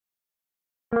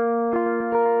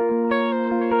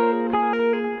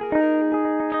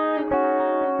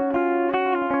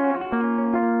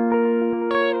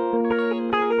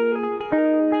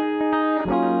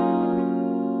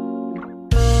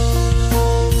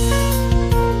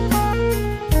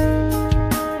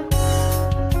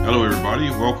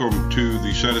everybody. Welcome to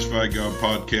the Satisfied God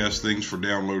podcast. Thanks for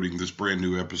downloading this brand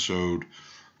new episode.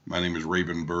 My name is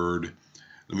Rabon, Byrd.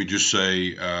 Let me just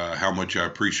say how much I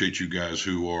appreciate you guys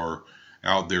who are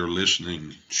out there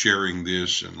listening, sharing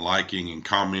this, and liking and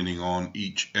commenting on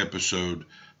each episode.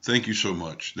 Thank you so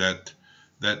much. That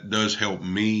does help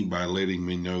me by letting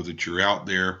me know that you're out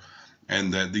there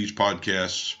and that these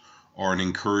podcasts are an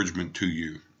encouragement to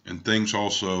you. And thanks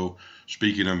also,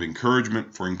 speaking of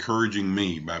encouragement, for encouraging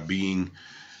me by being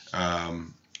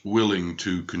willing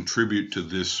to contribute to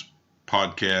this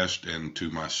podcast and to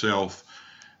myself,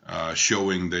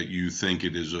 showing that you think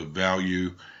it is of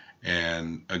value.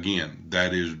 And again,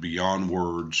 that is beyond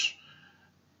words.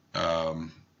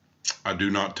 I do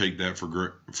not take that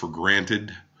for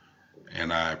granted,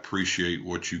 and I appreciate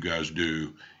what you guys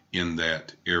do in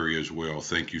that area as well.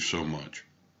 Thank you so much.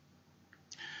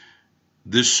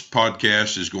 This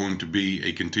podcast is going to be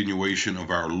a continuation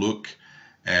of our look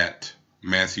at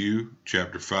Matthew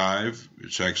chapter 5.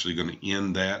 It's actually going to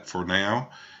end that for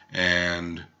now,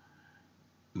 and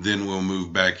then we'll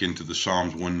move back into the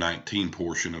Psalms 119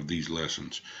 portion of these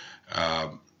lessons.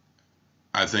 I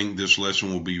think this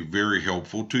lesson will be very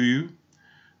helpful to you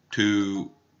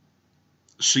to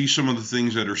see some of the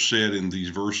things that are said in these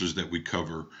verses that we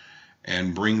cover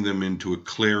and bring them into a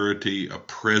clarity, a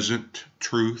present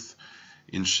truth,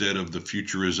 instead of the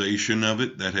futurization of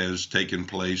it that has taken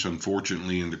place,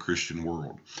 unfortunately, in the Christian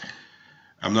world.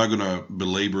 I'm not going to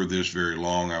belabor this very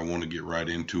long. I want to get right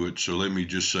into it. So let me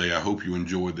just say, I hope you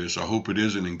enjoy this. I hope it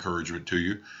is an encouragement to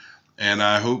you. And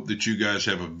I hope that you guys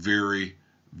have a very,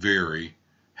 very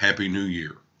happy new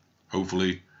year.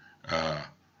 Hopefully, the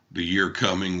year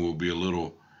coming will be a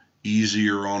little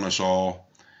easier on us all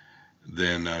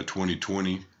than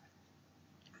 2020.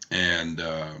 And,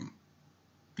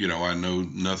 I know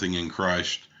nothing in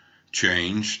Christ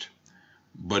changed,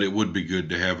 but it would be good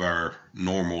to have our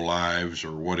normal lives,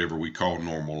 or whatever we call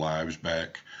normal lives,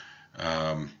 back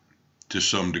to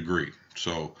some degree.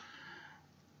 So,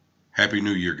 Happy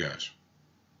New Year, guys.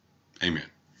 Amen.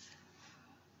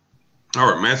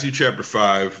 All right, Matthew chapter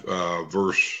 5,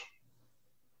 verse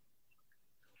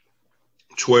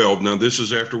 12. Now, this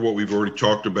is after what we've already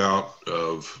talked about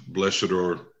of blessed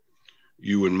are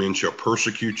you when men shall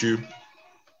persecute you.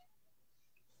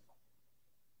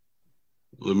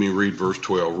 Let me read verse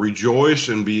 12. Rejoice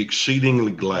and be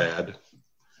exceedingly glad,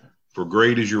 for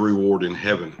great is your reward in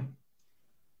heaven.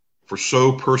 For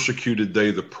so persecuted they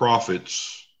the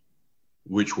prophets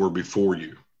which were before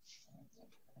you.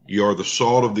 Ye are the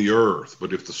salt of the earth,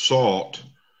 but if the salt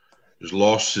is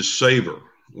lost his savor,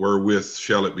 wherewith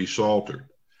shall it be salted?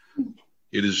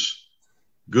 It is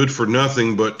good for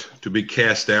nothing but to be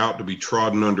cast out, to be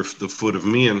trodden under the foot of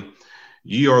men.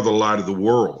 Ye are the light of the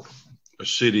world. A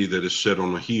city that is set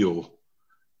on a hill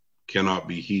cannot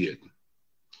be hid.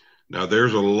 Now,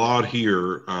 there's a lot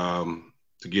here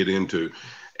to get into,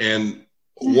 and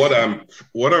what I'm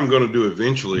going to do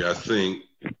eventually, I think,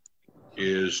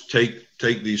 is take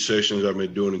these sessions I've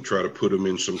been doing and try to put them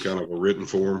in some kind of a written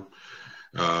form.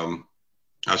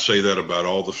 I say that about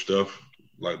all the stuff,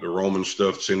 like the Roman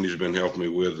stuff Cindy's been helping me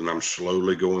with, and I'm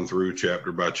slowly going through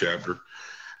chapter by chapter.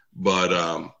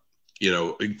 But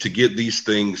to get these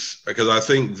things, because I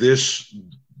think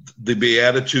the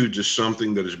Beatitudes is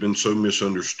something that has been so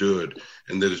misunderstood,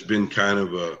 and that has been kind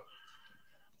of a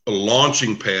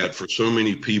launching pad for so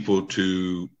many people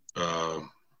to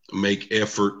make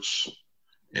efforts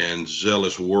and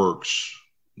zealous works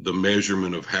the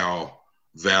measurement of how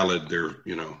valid their,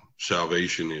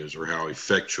 salvation is, or how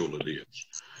effectual it is.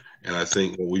 And I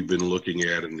think what we've been looking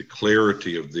at, and the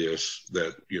clarity of this,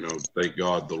 that, thank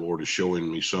God the Lord is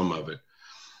showing me some of it,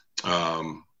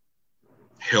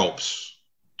 helps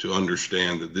to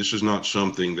understand that this is not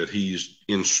something that he's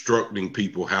instructing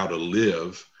people how to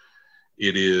live.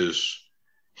 It is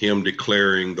him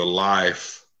declaring the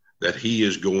life that he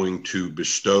is going to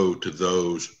bestow to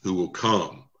those who will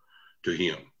come to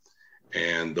him,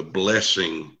 and the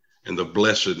blessing and the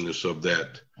blessedness of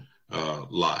that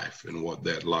life, and what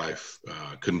that life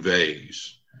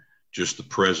conveys. Just the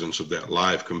presence of that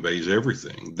life conveys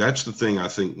everything. That's the thing I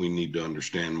think we need to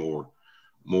understand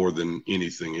more than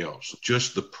anything else.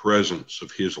 Just the presence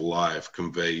of his life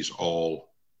conveys all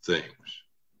things.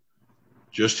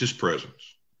 Just his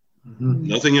presence. Mm-hmm.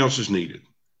 Nothing else is needed.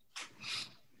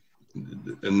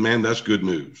 And man, that's good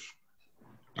news.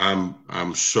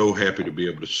 I'm so happy to be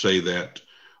able to say that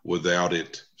without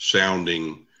it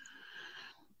sounding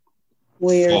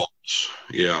weird. False.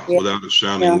 Yeah, without it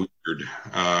sounding weird.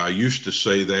 I used to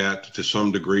say that to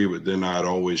some degree, but then I'd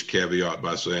always caveat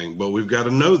by saying, but we've got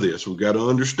to know this. We've got to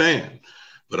understand.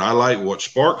 But I like what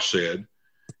Sparks said,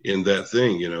 in that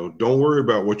thing, don't worry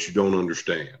about what you don't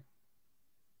understand,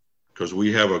 because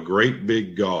we have a great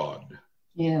big God,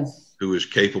 yes, who is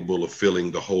capable of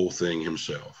filling the whole thing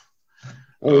himself.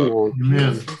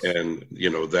 Amen. And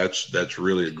that's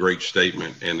really a great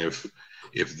statement. And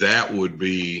if that would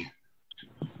be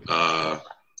the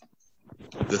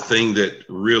thing that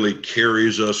really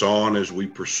carries us on as we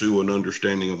pursue an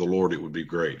understanding of the Lord, it would be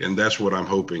great. And that's what I'm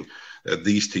hoping that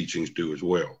these teachings do as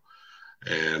well.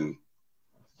 And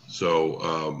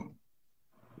so,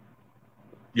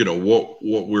 what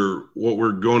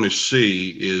we're going to see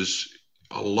is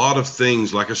a lot of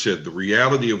things. Like I said, the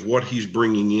reality of what he's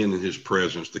bringing in his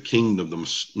presence, the kingdom,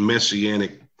 the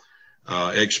messianic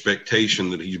expectation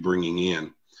that he's bringing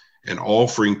in and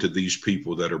offering to these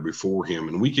people that are before him.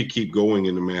 And we could keep going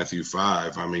into Matthew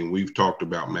 5. I mean, we've talked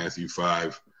about Matthew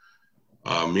 5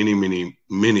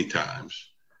 many times.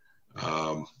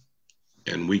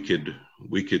 And we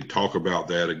could talk about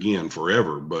that again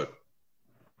forever, but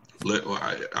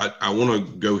I want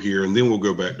to go here, and then we'll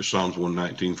go back to Psalms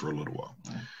 119 for a little while.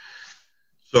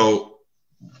 So,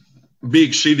 be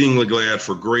exceedingly glad,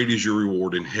 for great is your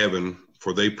reward in heaven,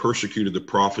 for they persecuted the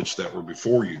prophets that were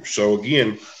before you. So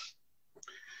again,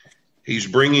 he's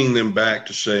bringing them back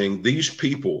to saying, these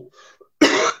people,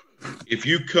 if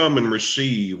you come and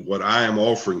receive what I am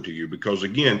offering to you, because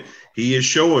again, he is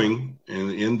showing,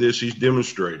 and in this he's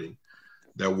demonstrating,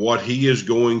 that what he is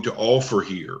going to offer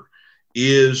here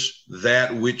is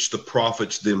that which the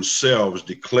prophets themselves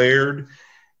declared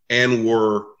and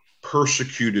were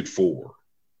persecuted for,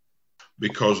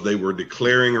 because they were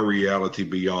declaring a reality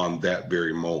beyond that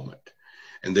very moment.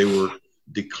 And they were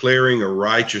declaring a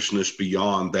righteousness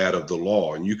beyond that of the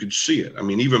law. And you could see it. I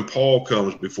mean, even Paul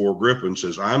comes before Agrippa and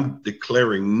says, I'm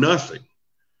declaring nothing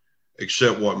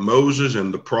except what Moses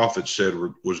and the prophets said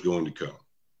was going to come.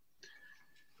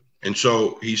 And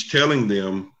so he's telling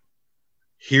them,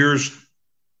 here's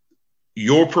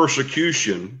your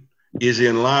persecution is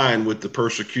in line with the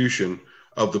persecution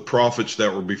of the prophets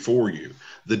that were before you.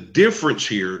 The difference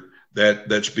here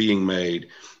that's being made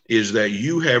is that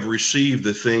you have received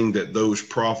the thing that those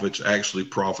prophets actually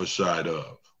prophesied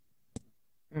of.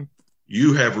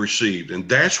 You have received. And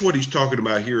that's what he's talking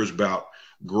about here, is about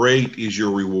great is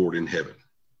your reward in heaven.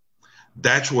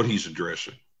 That's what he's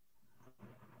addressing.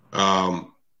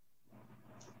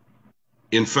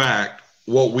 In fact,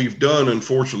 what we've done,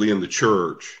 unfortunately, in the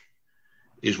church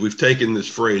is we've taken this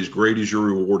phrase, great is your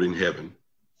reward in heaven,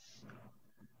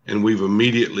 and we've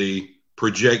immediately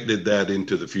projected that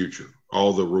into the future.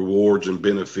 All the rewards and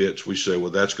benefits, we say,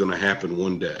 well, that's going to happen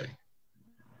one day.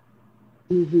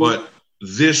 Mm-hmm. But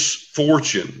this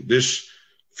fortune, this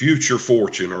future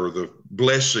fortune, or the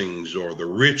blessings or the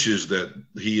riches that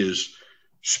he is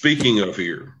speaking of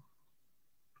here,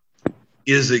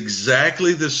 is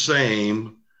exactly the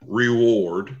same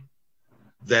reward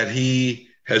that he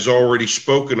has already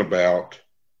spoken about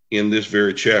in this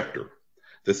very chapter.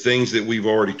 The things that we've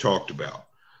already talked about.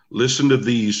 Listen to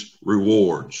these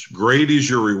rewards. Great is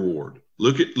your reward.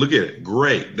 Look at it.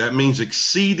 Great. That means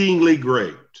exceedingly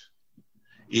great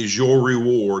is your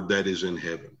reward that is in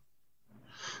heaven.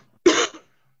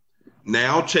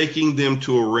 Now taking them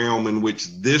to a realm in which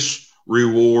this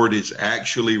reward is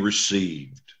actually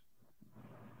received.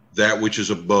 That which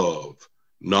is above,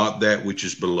 not that which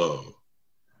is below.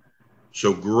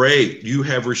 So great, you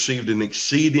have received an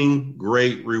exceeding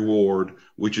great reward,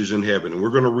 which is in heaven. And we're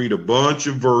going to read a bunch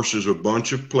of verses, a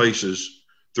bunch of places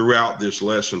throughout this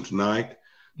lesson tonight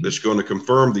that's going to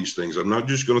confirm these things. I'm not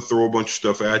just going to throw a bunch of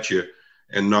stuff at you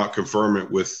and not confirm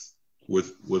it with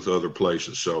other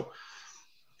places. So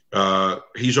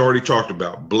he's already talked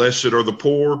about, blessed are the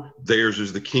poor, theirs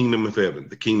is the kingdom of heaven.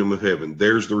 The kingdom of heaven,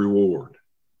 there's the reward.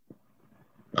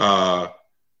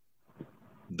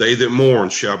 They that mourn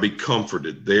shall be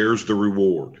comforted. There's the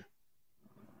reward.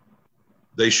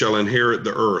 They shall inherit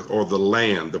the earth, or the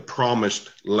land, the promised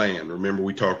land. Remember,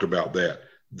 we talked about that.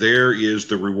 There is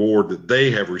the reward that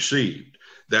they have received,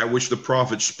 that which the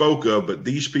prophets spoke of, but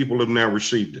these people have now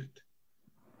received it.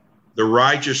 The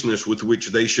righteousness with which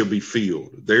they shall be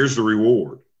filled. There's the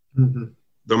reward. Mm-hmm.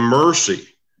 The mercy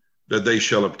that they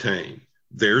shall obtain.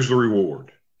 There's the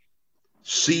reward.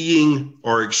 Seeing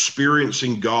or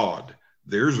experiencing God.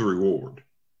 There's the reward.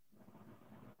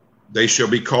 They shall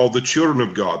be called the children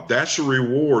of God. That's a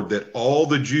reward that all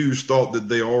the Jews thought that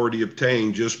they already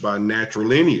obtained just by natural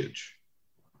lineage.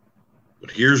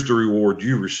 But here's the reward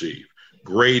you receive.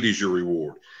 Great is your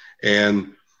reward.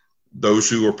 And those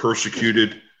who are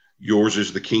persecuted, yours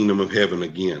is the kingdom of heaven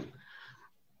again.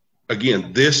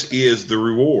 again, this is the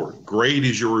reward. Great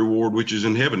is your reward, which is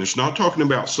in heaven. It's not talking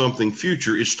about something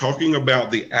future. It's talking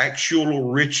about the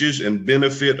actual riches and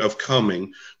benefit of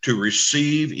coming to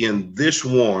receive in this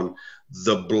one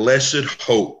the blessed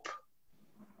hope,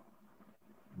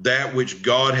 that which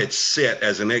God had set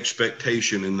as an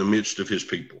expectation in the midst of his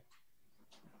people.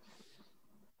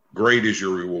 Great is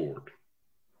your reward.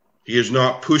 He is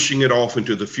not pushing it off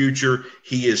into the future.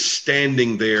 He is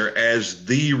standing there as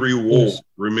the reward. Yes.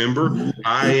 Remember,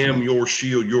 I am your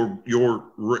shield,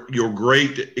 your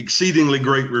great, exceedingly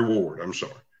great reward. I'm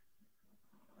sorry.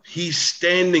 He's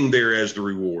standing there as the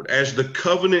reward, as the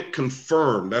covenant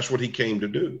confirmed. That's what he came to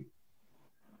do.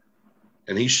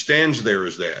 And he stands there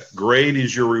as that. Great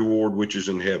is your reward, which is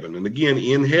in heaven. And again,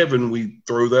 in heaven, we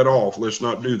throw that off. Let's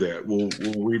not do that. We'll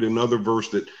read another verse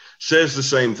that says the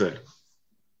same thing.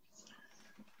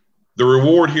 The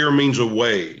reward here means a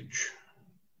wage,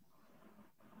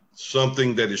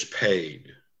 something that is paid.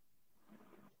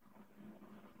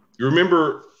 You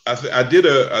remember, I did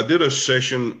a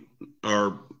session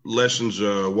or lessons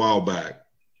a while back.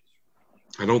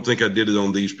 I don't think I did it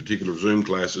on these particular Zoom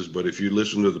classes, but if you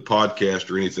listen to the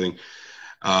podcast or anything,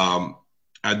 I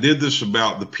did this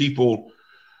about the people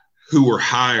who were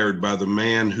hired by the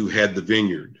man who had the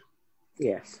vineyard.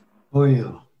 Yes. Oh,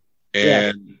 yeah.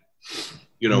 And,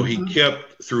 you know, he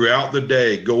kept throughout the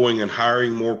day going and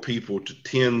hiring more people to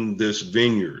tend this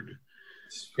vineyard.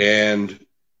 And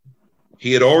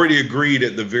he had already agreed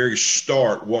at the very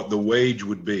start what the wage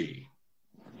would be.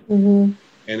 Mm-hmm.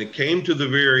 And it came to the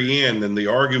very end, and the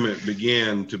argument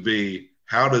began to be,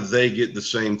 how do they get the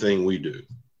same thing we do?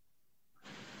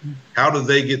 How do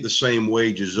they get the same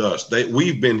wage as us?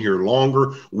 We've been here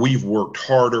longer. We've worked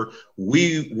harder.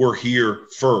 We were here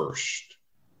first.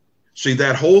 See,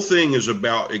 that whole thing is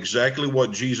about exactly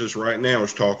what Jesus right now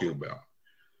is talking about.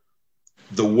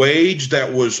 The wage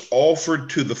that was offered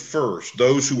to the first,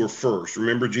 those who were first.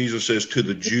 Remember, Jesus says to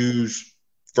the Jews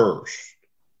first.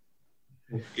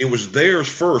 It was theirs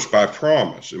first by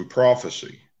promise and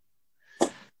prophecy.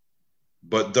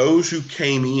 But those who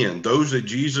came in, those that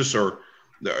Jesus are,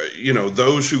 you know,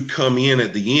 those who come in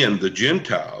at the end, the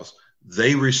Gentiles,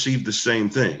 they receive the same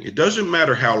thing. It doesn't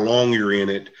matter how long you're in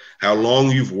it, how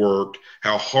long you've worked,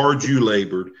 how hard you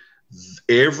labored.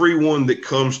 Everyone that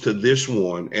comes to this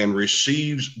one and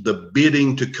receives the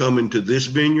bidding to come into this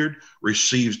vineyard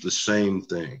receives the same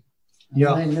thing.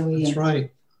 Yeah, that's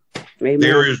right. Amen.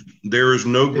 There is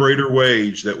no greater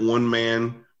wage that one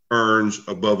man earns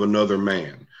above another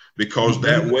man, because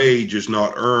that wage is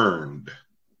not earned.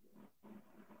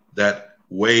 That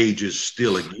wage is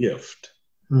still a gift,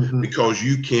 because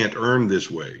you can't earn this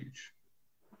wage.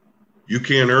 You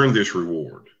can't earn this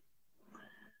reward.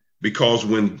 Because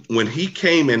when he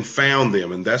came and found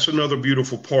them, and that's another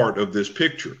beautiful part of this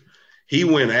picture, he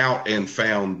went out and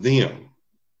found them.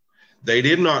 They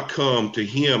did not come to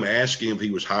him asking if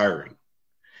he was hiring.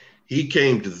 He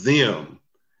came to them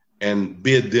and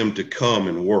bid them to come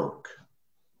and work.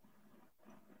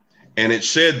 And it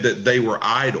said that they were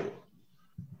idle,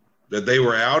 that they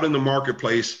were out in the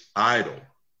marketplace idle.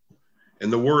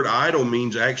 And the word idle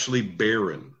means actually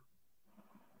barren.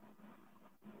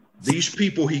 These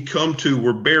people he come to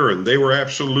were barren. They were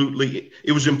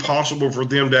it was impossible for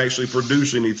them to actually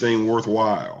produce anything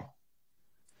worthwhile.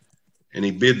 And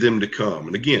he bid them to come.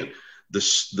 And again, the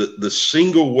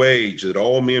single wage that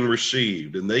all men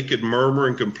received, and they could murmur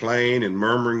and complain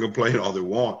all they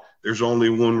want. There's only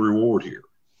one reward here.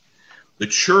 The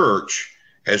church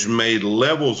has made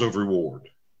levels of reward.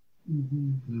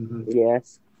 Mm-hmm.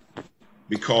 Yes.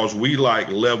 Because we like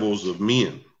levels of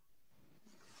men.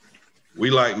 We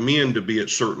like men to be at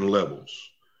certain levels.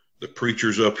 The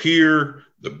preacher's up here,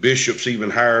 the bishop's even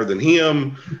higher than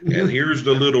him, and here's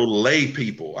the little lay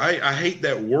people. I hate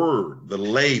that word, the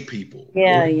lay people.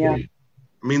 Yeah, yeah.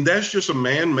 I mean, that's just a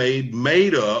man-made,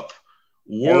 made-up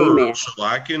word. Amen. So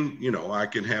I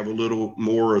can have a little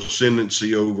more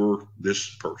ascendancy over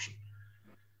this person.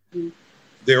 Mm-hmm.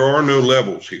 There are no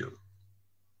levels here.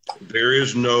 There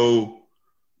is none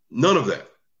of that.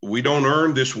 We don't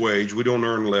earn this wage. We don't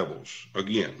earn levels.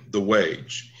 Again, the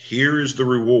wage. Here is the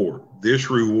reward. This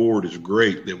reward is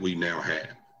great that we now have.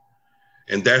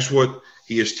 And that's what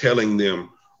he is telling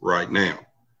them right now.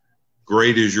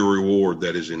 Great is your reward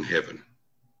that is in heaven.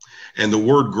 And the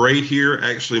word great here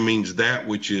actually means that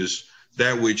which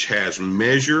has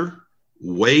measure,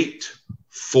 weight,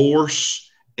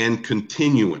 force, and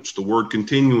continuance. The word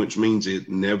continuance means it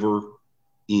never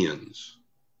ends.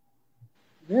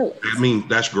 Really? I mean,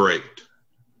 that's great.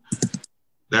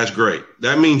 That's great.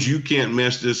 That means you can't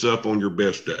mess this up on your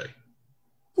best day.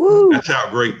 That's how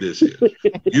great this is.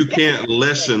 You can't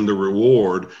lessen the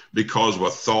reward because of a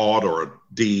thought or a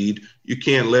deed. You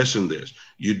can't lessen this.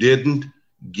 You didn't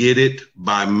get it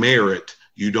by merit.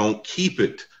 You don't keep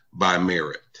it by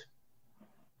merit.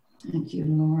 Thank you,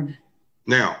 Lord.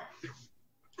 Now,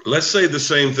 let's say the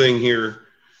same thing here.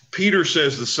 Peter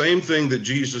says the same thing that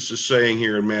Jesus is saying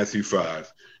here in Matthew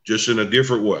 5, just in a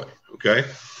different way, okay?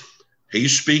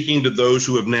 He's speaking to those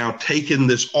who have now taken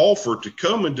this offer to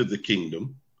come into the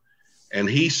kingdom, and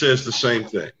he says the same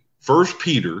thing. 1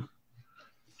 Peter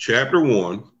chapter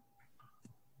 1,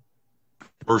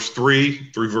 verse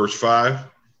 3 through verse 5.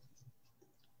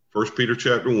 1 Peter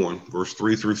chapter 1, verse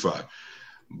 3 through 5.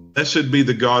 Blessed be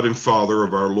the God and Father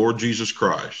of our Lord Jesus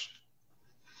Christ,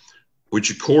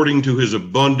 which according to his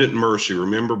abundant mercy,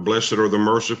 remember, blessed are the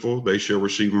merciful, they shall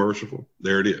receive merciful.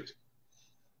 There it is.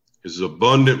 His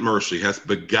abundant mercy hath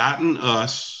begotten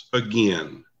us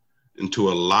again into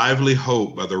a lively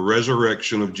hope by the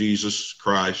resurrection of Jesus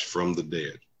Christ from the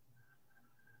dead,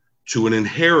 to an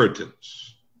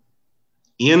inheritance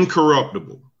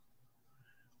incorruptible,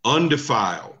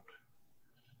 undefiled,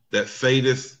 that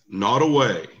fadeth not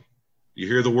away. You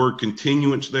hear the word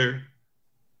continuance there?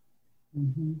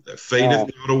 Mm-hmm. That fadeth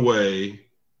not away,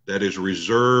 that is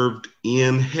reserved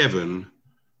in heaven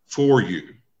for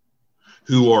you,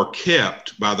 who are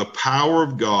kept by the power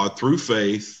of God through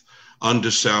faith unto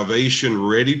salvation,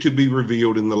 ready to be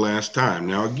revealed in the last time.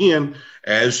 Now, again,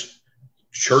 as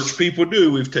church people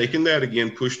do, we've taken that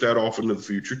again, pushed that off into the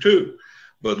future too.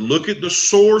 But look at the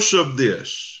source of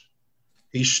this.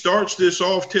 He starts this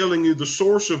off telling you the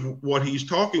source of what he's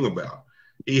talking about.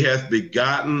 He hath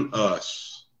begotten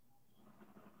us.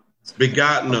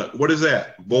 Begotten us. What is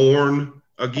that? Born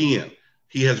again.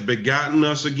 He has begotten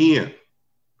us again.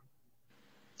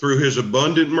 Through his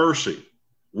abundant mercy,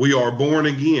 we are born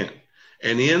again.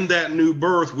 And in that new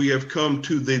birth, we have come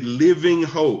to the living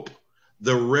hope,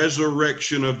 the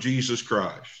resurrection of Jesus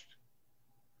Christ.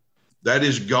 That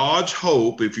is God's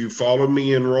hope. If you follow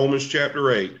me in Romans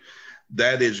chapter 8,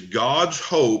 that is God's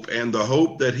hope, and the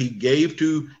hope that he gave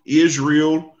to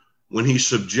Israel when he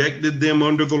subjected them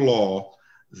under the law.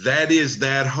 That is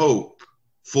that hope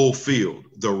fulfilled,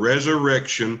 the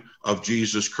resurrection of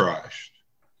Jesus Christ.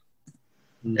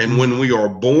 Mm-hmm. And when we are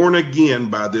born again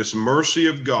by this mercy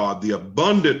of God, the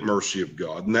abundant mercy of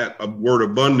God, and that word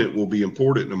abundant will be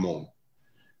important in a moment,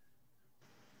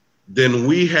 then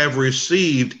we have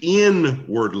received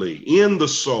inwardly, in the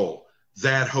soul,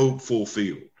 that hope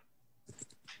fulfilled.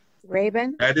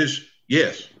 Rabon? That is,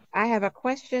 yes. I have a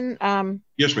question.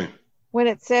 Yes, ma'am. When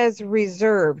it says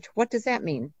reserved, what does that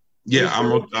mean? Yeah, I'm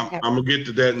gonna get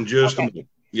to that in just a minute.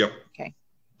 Yep. Okay.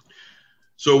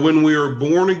 So when we are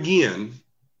born again,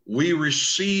 we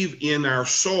receive in our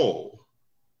soul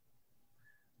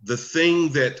the thing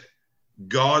that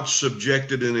God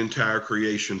subjected an entire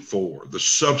creation for, the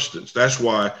substance. That's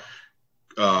why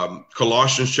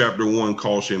Colossians chapter 1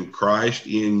 calls him Christ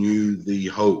in you, the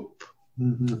hope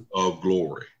of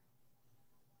glory.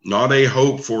 Not a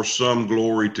hope for some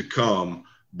glory to come,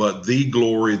 but the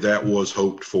glory that was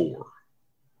hoped for.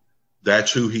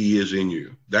 That's who he is in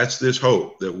you. That's this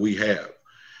hope that we have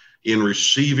in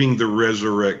receiving the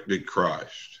resurrected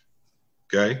Christ.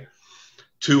 Okay?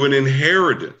 To an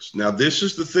inheritance. Now, this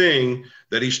is the thing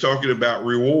that he's talking about,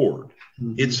 reward.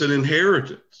 Mm-hmm. It's an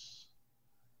inheritance.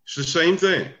 It's the same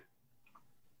thing.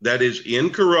 That is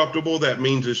incorruptible. That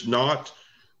means it's not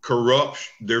corrupt.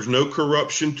 There's no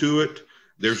corruption to it.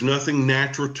 There's nothing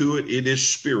natural to it. It is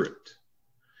spirit.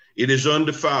 It is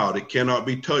undefiled. It cannot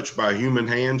be touched by human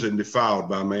hands and defiled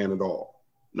by man at all.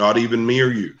 Not even me or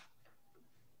you.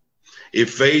 It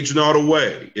fades not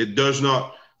away. It does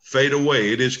not fade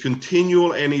away. It is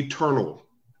continual and eternal.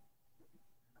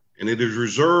 And it is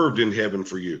reserved in heaven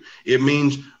for you. It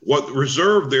means, what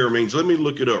reserved there means, let me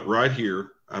look it up right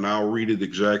here, and I'll read it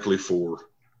exactly for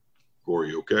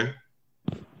you, okay?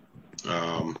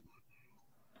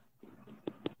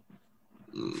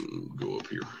 Go up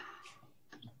here.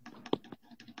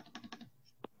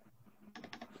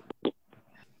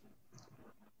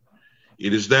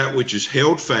 It is that which is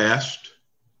held fast,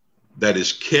 that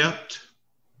is kept.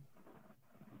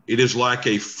 It is like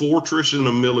a fortress in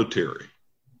a military.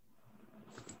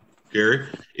 Gary,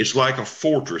 it's like a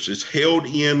fortress. It's held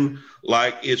in,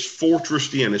 like it's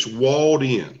fortressed in. It's walled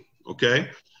in. Okay.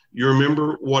 You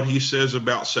remember what he says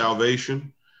about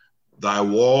salvation? Thy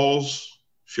walls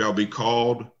shall be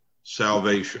called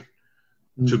salvation.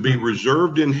 Mm-hmm. To be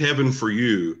reserved in heaven for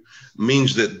you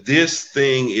means that this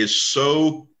thing is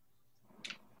so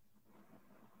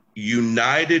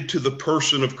united to the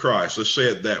person of Christ. Let's say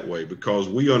it that way, because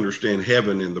we understand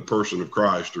heaven and the person of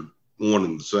Christ are one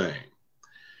and the same.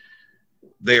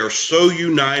 They are so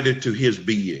united to his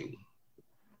being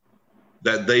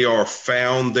that they are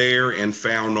found there and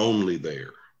found only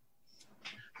there.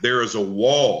 There is a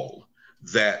wall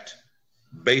that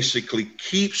basically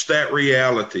keeps that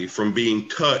reality from being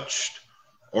touched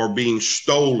or being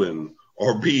stolen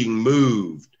or being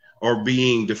moved or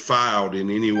being defiled in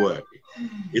any way.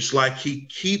 It's like he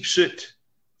keeps it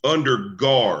under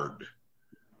guard.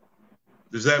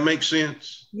 Does that make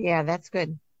sense? Yeah, that's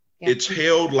good. Yep. It's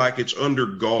held like it's under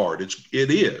guard. It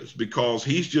is, because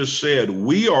he's just said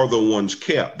we are the ones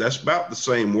kept. That's about the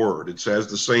same word. It has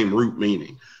the same root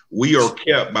meaning. We are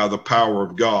kept by the power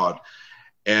of God,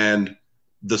 and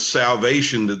the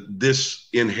salvation, that this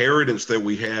inheritance that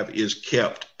we have, is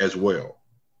kept as well.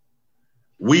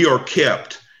 We are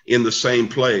kept in the same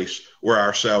place where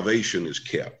our salvation is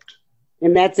kept.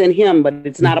 And that's in him, but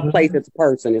it's not a place, it's a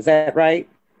person. Is that right?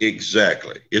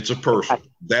 Exactly. It's a person.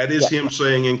 That is him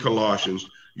saying in Colossians,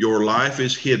 your life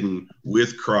is hidden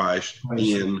with Christ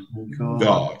in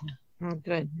God. Oh,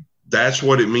 good. That's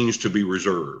what it means to be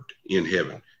reserved in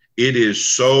heaven. It is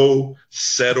so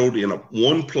settled in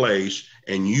one place,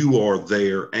 and you are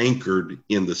there anchored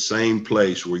in the same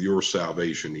place where your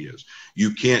salvation is.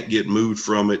 You can't get moved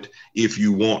from it if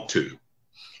you want to.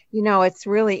 You know, it's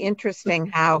really interesting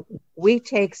how we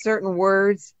take certain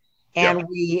words and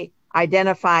we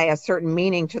identify a certain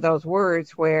meaning to those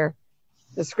words, where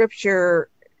the scripture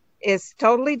is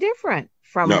totally different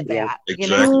from that.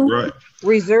 Exactly right.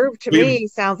 Reserved to me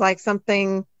sounds like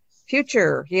something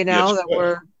future, that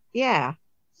we're,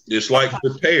 It's like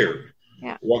prepared.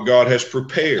 Yeah. What God has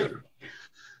prepared.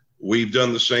 We've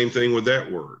done the same thing with that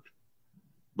word.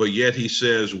 But yet he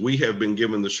says we have been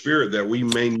given the Spirit that we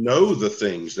may know the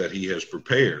things that he has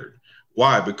prepared.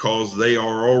 Why? Because they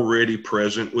are already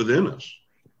present within us.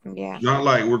 Yeah. It's not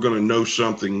like we're going to know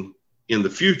something in the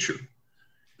future.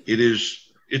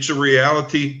 It's a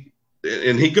reality.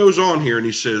 And he goes on here and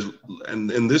he says,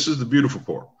 and this is the beautiful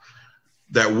part,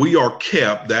 that we are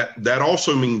kept. That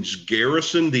also means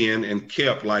garrisoned in and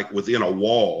kept like within a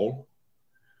wall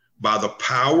by the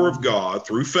power of God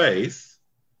through faith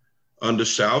unto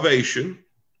salvation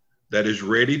that is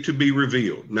ready to be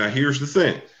revealed. Now, here's the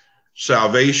thing.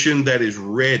 Salvation that is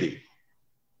ready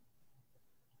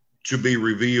to be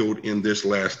revealed in this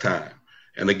last time.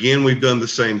 And again, we've done the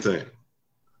same thing.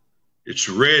 It's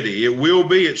ready. It will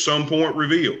be at some point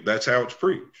revealed. That's how it's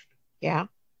preached. Yeah.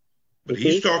 But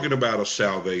he's talking about a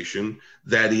salvation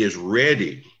that is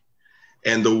ready.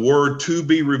 And the word to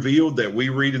be revealed that we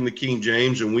read in the King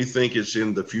James and we think it's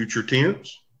in the future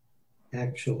tense.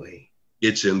 Actually,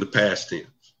 it's in the past tense.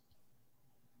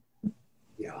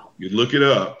 Yeah. You look it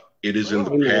up. It is in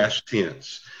the past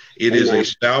tense. It is a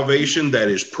salvation that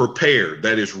is prepared,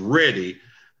 that is ready,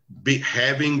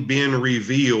 having been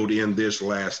revealed in this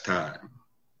last time.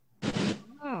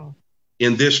 Wow.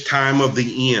 In this time of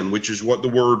the end, which is what the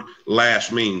word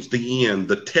last means, the end,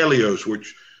 the teleos,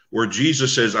 where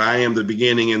Jesus says, I am the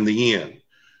beginning and the end.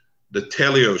 The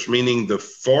teleos, meaning the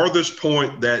farthest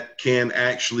point that can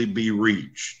actually be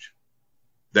reached.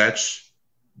 That's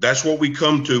what we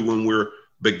come to when we're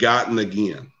begotten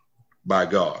again by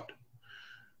God.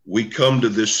 We come to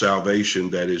this salvation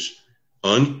that is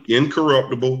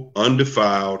incorruptible,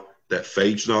 undefiled, that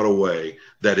fades not away,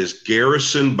 that is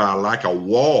garrisoned by like a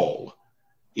wall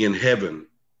in heaven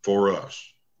for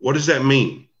us. What does that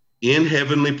mean? In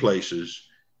heavenly places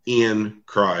in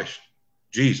Christ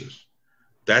Jesus.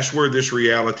 That's where this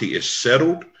reality is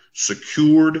settled,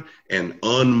 secured, and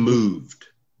unmoved.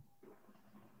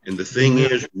 And the thing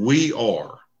is,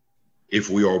 if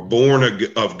we are born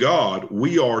of God,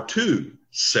 we are too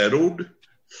settled,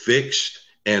 fixed,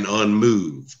 and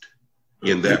unmoved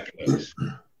in that place.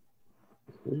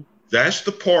 That's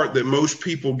the part that most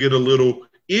people get a little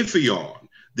iffy on,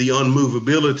 the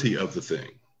unmovability of the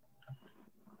thing.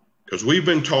 Because we've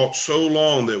been taught so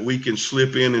long that we can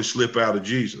slip in and slip out of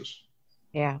Jesus.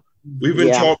 Yeah. We've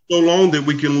been taught so long that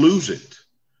we can lose it,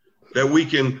 that we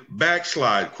can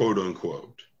backslide, quote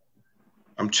unquote.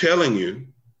 I'm telling you,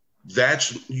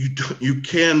 you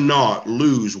cannot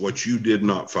lose what you did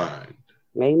not find.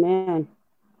 Amen.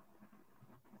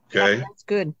 Okay. Yeah, that's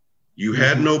good. You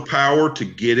had no power to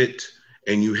get it,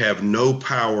 and you have no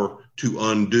power to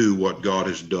undo what God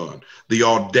has done. The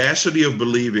audacity of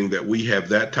believing that we have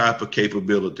that type of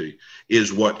capability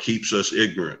is what keeps us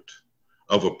ignorant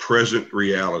of a present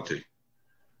reality,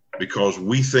 because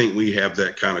we think we have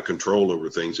that kind of control over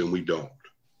things, and we don't.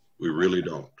 We really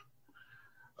don't.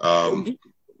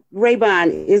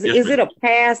 Rabon, is it a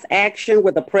past action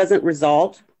with a present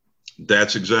result?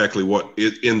 That's exactly what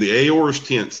in the aorist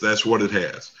tense, that's what it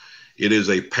has. It is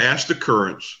a past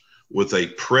occurrence with a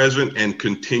present and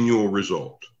continual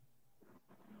result.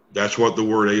 That's what the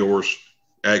word aorist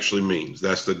actually means.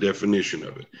 That's the definition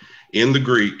of it in the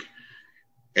Greek.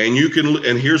 And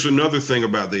here's another thing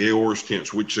about the aorist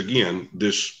tense, which again,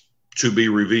 this to be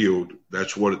revealed,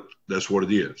 that's what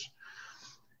it is.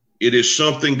 It is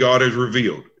something God has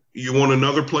revealed. You want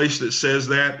another place that says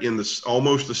that in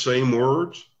almost the same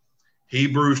words?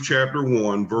 Hebrews chapter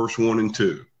 1, verse 1 and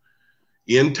 2.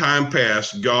 In time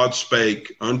past, God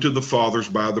spake unto the fathers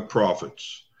by the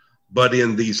prophets, but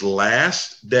in these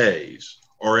last days,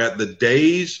 or at the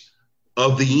days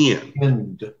of the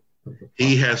end,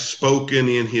 he has spoken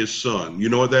in his Son. You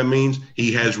know what that means?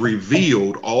 He has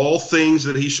revealed all things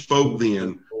that he spoke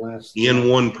then in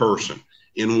one person,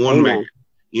 in one man,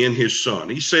 in his Son.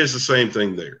 He says the same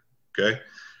thing there. Okay.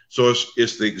 So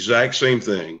it's the exact same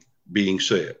thing being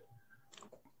said.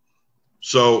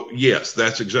 So yes,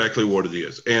 that's exactly what it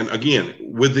is. And again,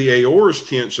 with the aorist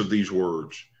tense of these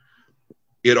words,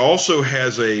 it also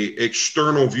has a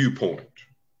external viewpoint,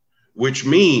 which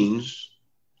means,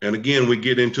 and again, we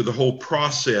get into the whole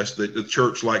process that the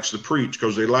church likes to preach,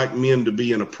 because they like men to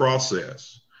be in a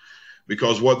process,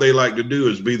 because what they like to do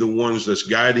is be the ones that's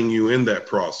guiding you in that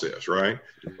process, right?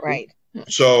 Right.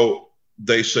 So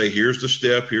they say, here's the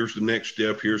step, here's the next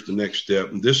step, here's the next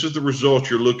step, and this is the result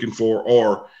you're looking for,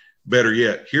 or better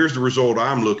yet, here's the result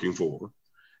I'm looking for.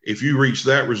 If you reach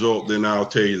that result, then I'll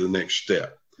tell you the next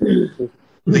step.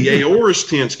 The aorist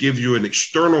tense gives you an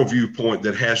external viewpoint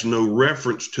that has no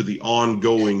reference to the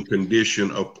ongoing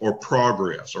condition or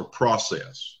progress or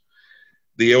process.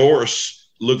 The aorist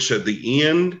looks at the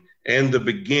end and the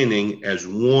beginning as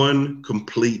one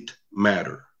complete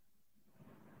matter.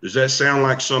 Does that sound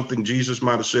like something Jesus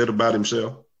might have said about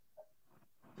himself?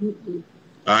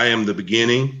 I am the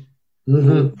beginning.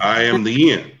 I am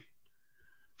the end.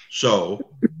 So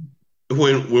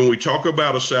when we talk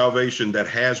about a salvation that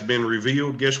has been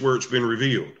revealed, guess where it's been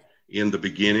revealed? In the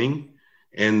beginning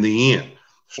and the end.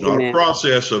 It's not a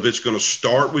process of it's going to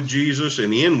start with Jesus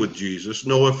and end with Jesus.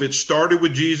 No, if it started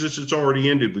with Jesus, it's already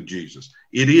ended with Jesus.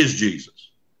 It is Jesus.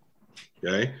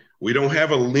 Okay? We don't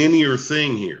have a linear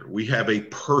thing here. We have a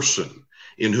person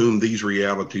in whom these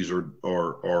realities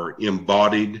are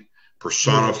embodied,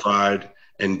 personified,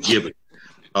 and given.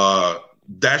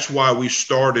 That's why we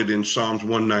started in Psalms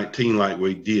 119 like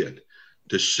we did,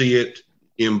 to see it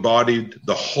embodied,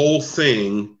 the whole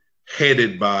thing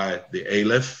headed by the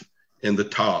Aleph and the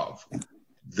Tav,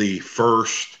 the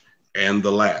first and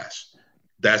the last.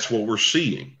 That's what we're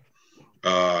seeing.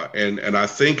 And I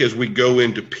think as we go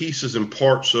into pieces and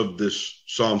parts of this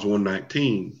Psalms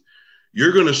 119,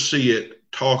 you're going to see it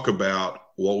talk about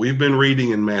what we've been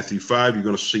reading in Matthew 5. You're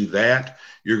going to see that.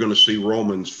 You're going to see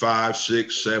Romans 5,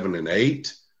 6, 7, and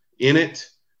 8 in it.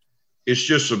 It's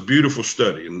just a beautiful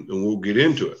study, and we'll get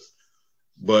into it.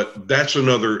 But that's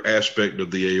another aspect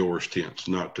of the aorist tense,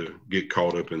 not to get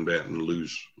caught up in that and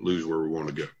lose where we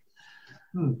want to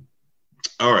go.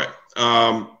 All right.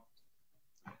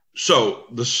 So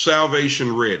the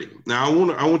salvation ready. Now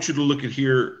I want you to look at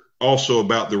here also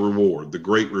about the reward, the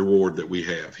great reward that we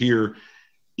have here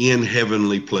in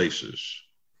heavenly places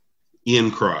in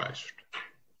Christ.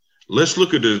 Let's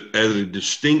look at a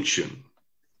distinction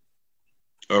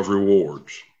of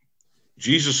rewards.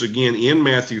 Jesus, again, in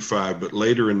Matthew 5, but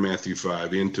later in Matthew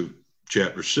 5 into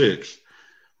chapter 6,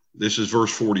 this is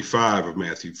verse 45 of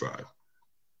Matthew 5.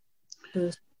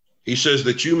 He says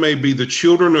that you may be the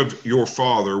children of your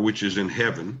Father, which is in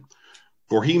heaven,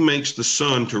 for he makes the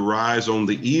sun to rise on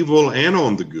the evil and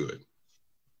on the good,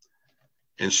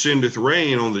 and sendeth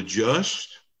rain on the just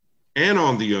and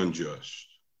on the unjust.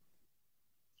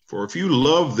 For if you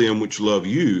love them which love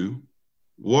you,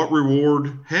 what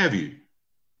reward have you?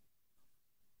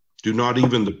 Do not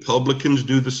even the publicans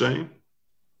do the same?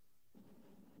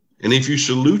 And if you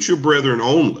salute your brethren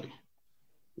only,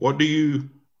 what do you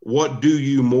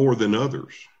more than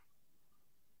others?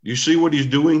 You see what he's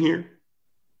doing here?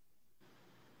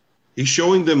 He's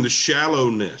showing them the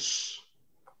shallowness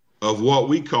of what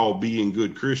we call being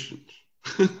good Christians.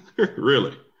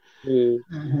 Really.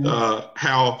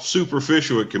 How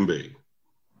superficial it can be.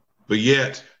 But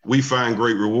yet we find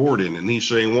great reward in it. And he's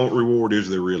saying, what reward is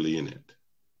there really in it?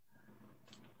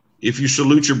 If you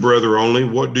salute your brother only,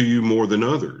 what do you more than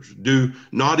others? Do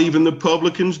not even the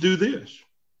publicans do this?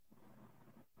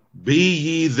 Be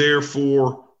ye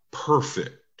therefore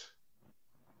perfect,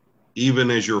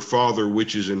 even as your Father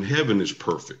which is in heaven is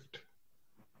perfect.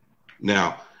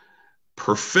 Now,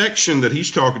 perfection that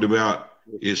he's talking about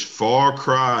is far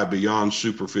cry beyond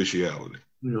superficiality.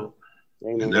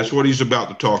 And that's what he's about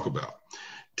to talk about.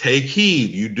 Take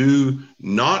heed, you do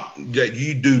not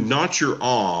your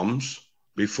alms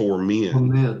before men,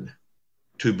 Amen.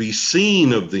 to be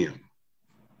seen of them.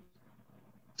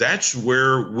 That's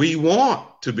where we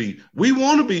want to be. We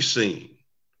want to be seen.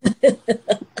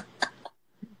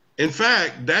 In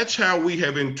fact, that's how we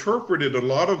have interpreted a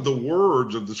lot of the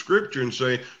words of the scripture and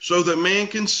say, so that man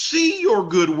can see your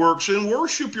good works and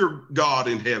worship your God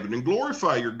in heaven and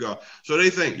glorify your God. So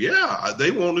they think, yeah, they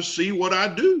want to see what I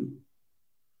do.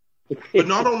 But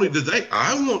not only do they,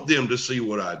 I want them to see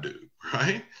what I do,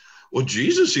 right? Well,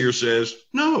 Jesus here says,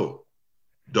 no,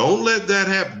 don't let that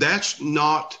happen. That's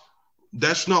not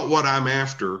what I'm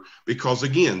after, because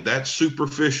again, that's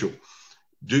superficial.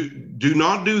 Do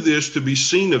not do this to be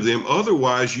seen of them.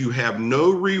 Otherwise, you have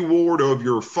no reward of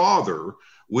your Father,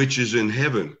 which is in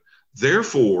heaven.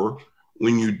 Therefore,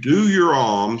 when you do your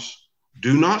alms,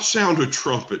 do not sound a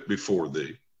trumpet before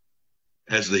thee,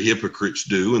 as the hypocrites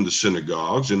do in the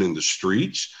synagogues and in the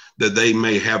streets, that they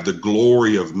may have the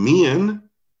glory of men.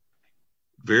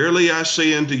 Verily, I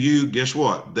say unto you, guess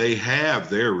what? They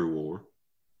have their reward.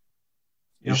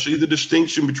 You see the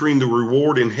distinction between the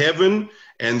reward in heaven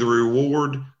and the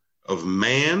reward of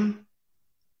man?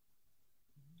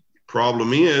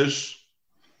 Problem is,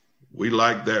 we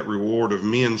like that reward of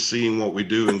men seeing what we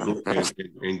do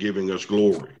and giving us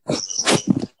glory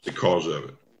because of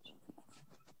it.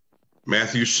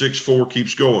 Matthew 6:4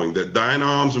 keeps going, that thine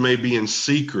alms may be in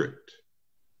secret,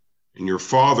 and your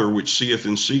Father which seeth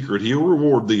in secret, he'll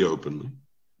reward thee openly.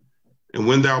 And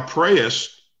when thou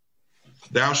prayest,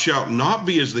 thou shalt not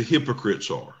be as the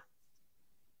hypocrites are,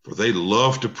 for they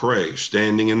love to pray,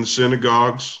 standing in the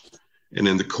synagogues and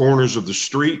in the corners of the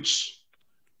streets,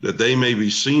 that they may be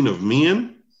seen of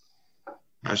men.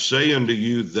 I say unto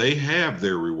you, they have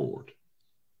their reward.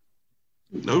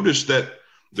 Notice that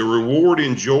the reward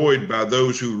enjoyed by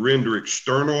those who render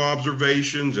external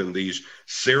observations and these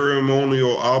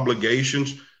ceremonial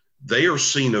obligations, they are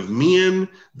seen of men.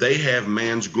 They have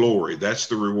man's glory. That's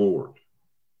the reward.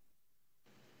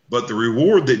 But the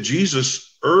reward that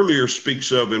Jesus earlier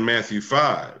speaks of in Matthew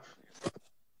 5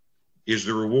 is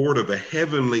the reward of a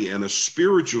heavenly and a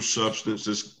spiritual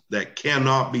substance that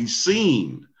cannot be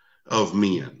seen of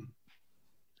men,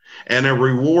 and a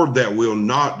reward that will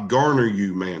not garner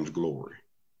you man's glory.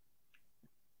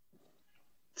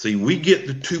 See, we get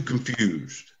the two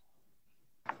confused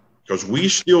because we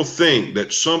still think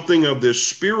that something of this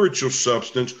spiritual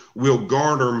substance will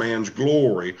garner man's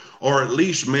glory, or at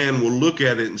least man will look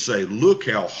at it and say, look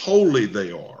how holy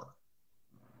they are.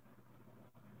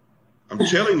 I'm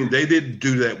telling you, they didn't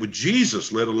do that with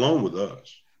Jesus, let alone with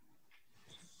us.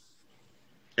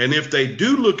 And if they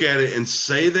do look at it and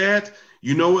say that,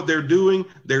 you know what they're doing?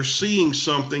 They're seeing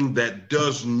something that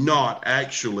does not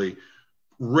actually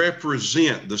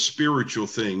represent the spiritual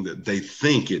thing that they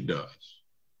think it does.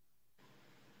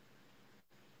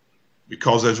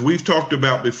 Because as we've talked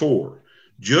about before,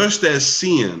 just as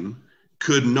sin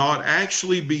could not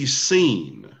actually be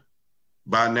seen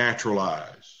by natural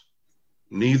eyes,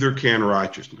 neither can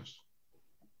righteousness.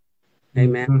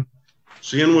 Amen.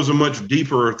 Sin was a much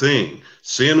deeper thing.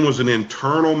 Sin was an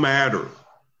internal matter.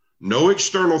 No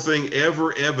external thing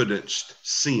ever evidenced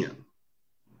sin.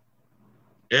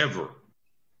 Ever.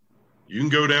 You can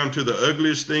go down to the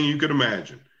ugliest thing you could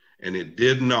imagine, and it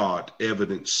did not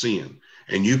evidence sin.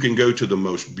 And you can go to the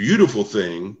most beautiful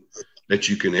thing that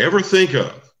you can ever think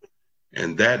of,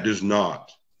 and that does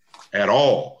not at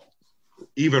all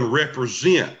even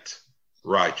represent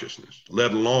righteousness,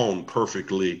 let alone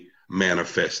perfectly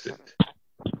manifest it.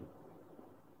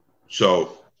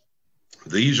 So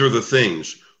these are the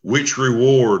things. Which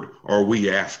reward are we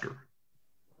after?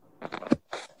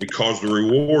 Because the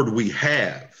reward we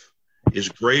have is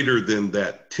greater than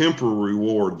that temporal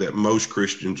reward that most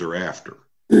Christians are after.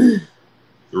 The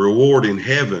reward in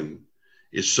heaven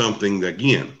is something that,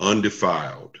 again,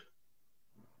 undefiled,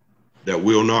 that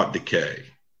will not decay,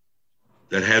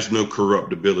 that has no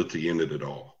corruptibility in it at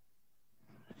all.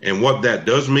 And what that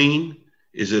does mean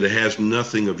is that it has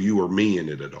nothing of you or me in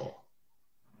it at all.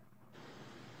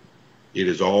 It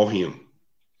is all him.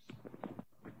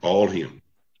 All him.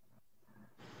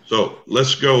 So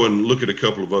let's go and look at a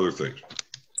couple of other things.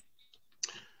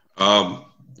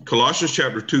 Colossians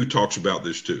chapter 2 talks about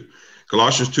this too.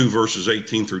 Colossians 2 verses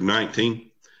 18 through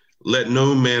 19. Let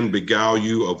no man beguile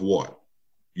you of what?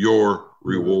 Your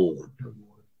reward.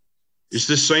 It's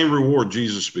this same reward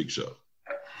Jesus speaks of.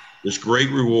 This great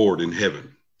reward in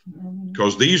heaven.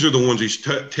 Because these are the ones he's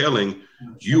telling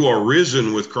you are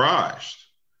risen with Christ.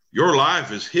 Your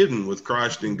life is hidden with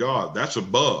Christ in God. That's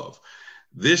above.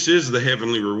 This is the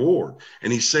heavenly reward.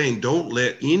 And he's saying, don't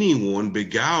let anyone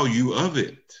beguile you of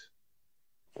it.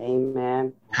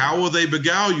 Amen. How will they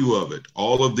beguile you of it?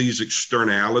 All of these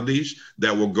externalities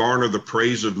that will garner the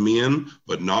praise of men,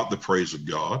 but not the praise of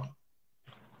God.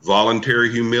 Voluntary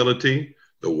humility,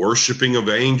 the worshiping of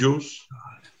angels.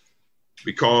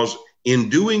 Because in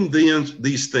doing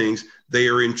these things, they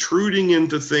are intruding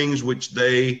into things which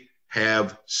they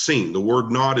have seen. The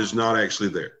word not is not actually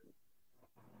there.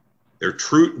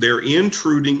 They're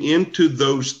intruding into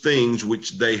those things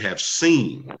which they have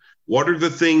seen. What are the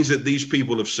things that these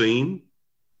people have seen?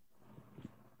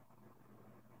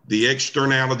 The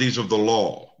externalities of the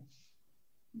law.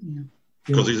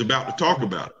 Because he's about to talk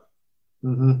about it.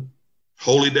 Mm-hmm.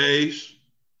 Holy days,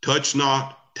 touch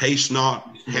not, taste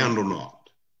not, handle not.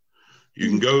 You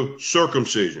can go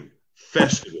circumcision,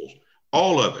 festivals,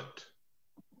 all of it.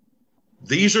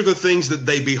 These are the things that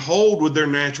they behold with their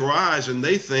natural eyes, and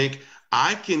they think,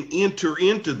 I can enter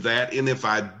into that, and if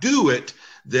I do it,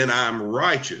 then I'm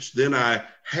righteous. Then I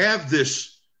have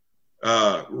this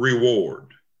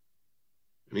reward.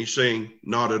 And he's saying,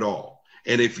 not at all.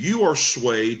 And if you are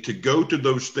swayed to go to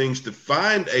those things to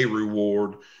find a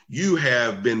reward, you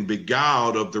have been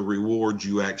beguiled of the reward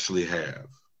you actually have.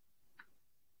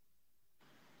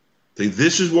 See,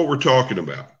 this is what we're talking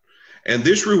about. And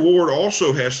this reward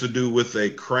also has to do with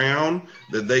a crown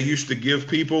that they used to give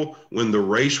people when the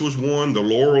race was won, the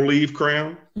laurel leaf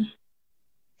crown.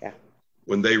 Yeah.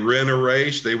 When they ran a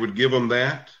race, they would give them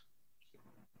that.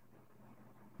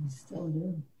 I still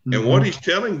do. And what he's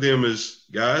telling them is,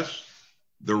 guys,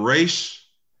 the race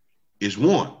is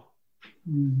won.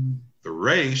 Mm-hmm. The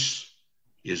race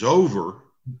is over.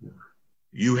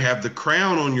 You have the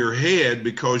crown on your head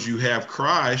because you have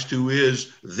Christ, who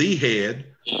is the head.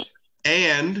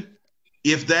 And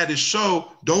if that is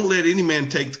so, don't let any man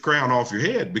take the crown off your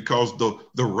head, because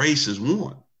the race is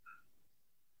won.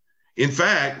 In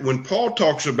fact, when Paul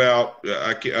talks about,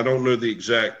 I don't know the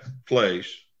exact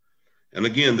place. And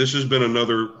again, this has been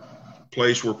another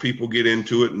place where people get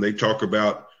into it and they talk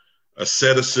about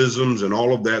asceticisms and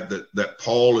all of that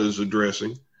Paul is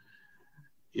addressing,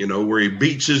 you know, where he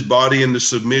beats his body into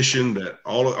submission, that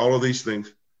all of these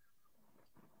things.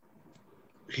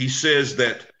 He says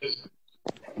that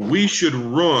we should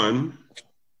run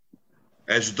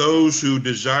as those who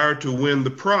desire to win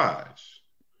the prize.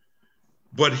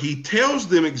 But he tells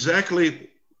them exactly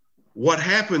what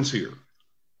happens here.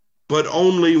 But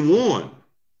only one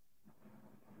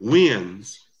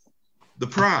wins the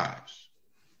prize.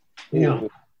 Yeah.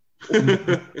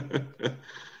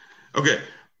 Okay,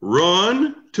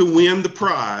 run to win the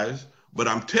prize, but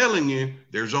I'm telling you,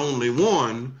 there's only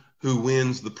one who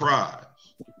wins the prize.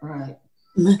 Right.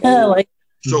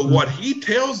 So what he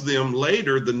tells them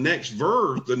later, the next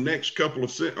verse, the next couple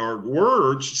of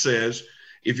words says,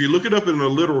 if you look it up in a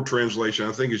literal translation,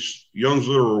 I think it's Young's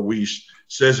Literal Weiss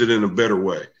says it in a better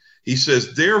way. He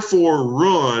says, therefore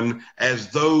run as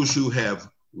those who have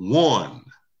won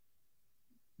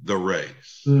the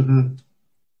race. Mm-hmm.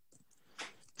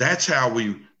 That's how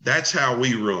we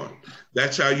run.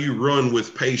 That's how you run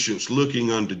with patience,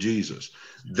 looking unto Jesus.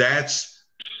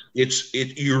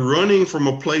 You're running from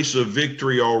a place of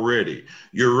victory already.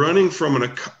 You're running from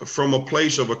a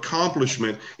place of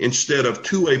accomplishment instead of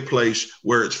to a place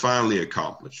where it's finally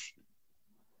accomplished.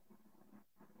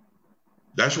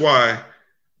 That's why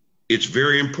it's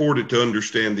very important to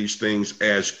understand these things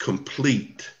as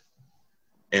complete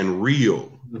and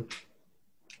real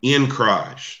in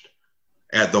Christ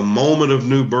at the moment of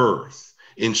new birth,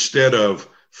 instead of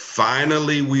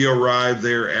finally we arrive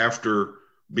there after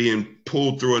being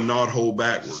pulled through a knothole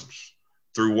backwards,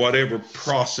 through whatever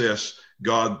process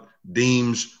God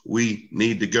deems we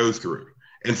need to go through.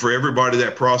 And for everybody,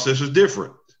 that process is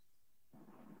different.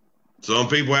 Some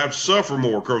people have to suffer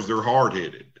more because they're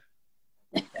hard-headed,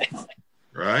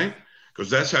 right? Because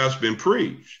that's how it's been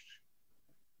preached.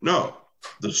 No,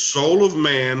 the soul of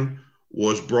man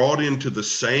was brought into the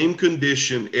same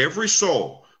condition, every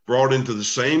soul brought into the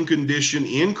same condition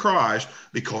in Christ,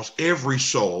 because every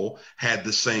soul had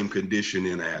the same condition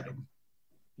in Adam.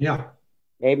 Yeah.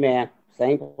 Amen.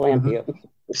 Same plan here.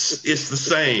 It's the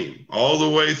same all the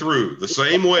way through, the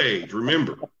same wage.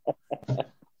 Remember,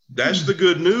 that's the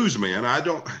good news, man. I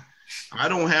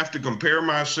don't have to compare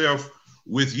myself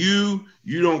with you.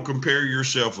 You don't compare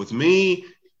yourself with me.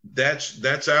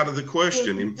 That's out of the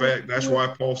question. In fact, that's why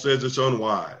Paul says it's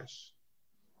unwise.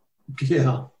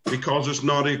 Yeah. Because it's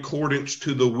not in accordance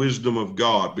to the wisdom of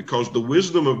God. Because the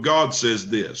wisdom of God says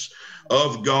this: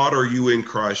 of God are you in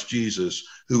Christ Jesus,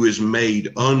 who is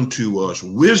made unto us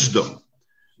wisdom.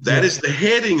 That is the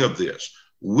heading of this.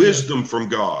 Wisdom from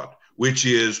God, which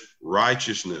is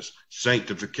righteousness,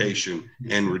 sanctification,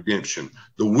 and redemption.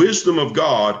 The wisdom of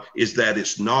God is that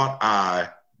it's not I,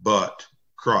 but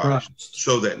Christ,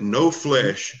 so that no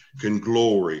flesh can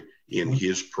glory in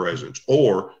his presence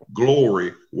or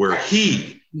glory where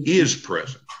he is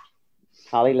present.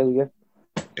 Hallelujah.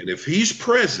 And if he's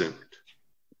present,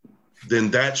 then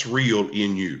that's real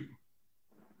in you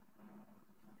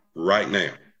right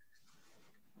now.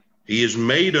 He has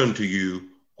made unto you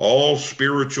all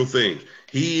spiritual things.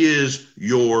 He is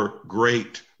your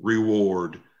great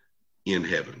reward in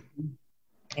heaven.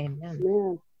 Amen.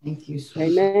 Amen. Thank you, sir.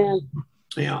 Amen.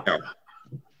 Yeah. Now,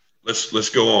 let's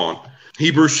go on.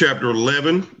 Hebrews chapter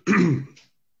 11,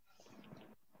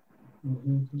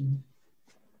 Mm-hmm.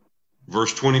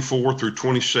 verse 24 through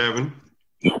 27.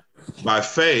 By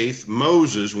faith,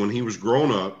 Moses, when he was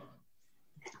grown up,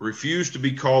 refused to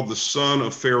be called the son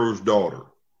of Pharaoh's daughter,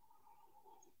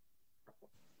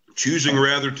 choosing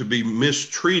rather to be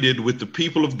mistreated with the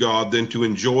people of God than to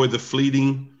enjoy the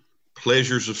fleeting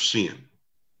pleasures of sin.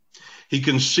 He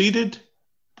conceded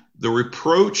the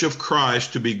reproach of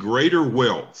Christ to be greater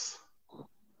wealth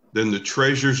than the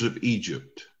treasures of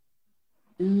Egypt.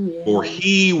 For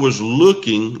he was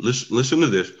looking, listen to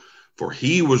this, for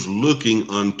he was looking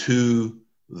unto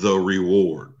the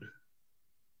reward.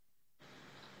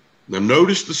 Now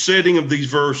notice the setting of these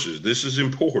verses. This is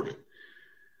important.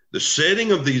 The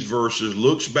setting of these verses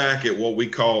looks back at what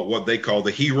they call the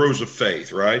heroes of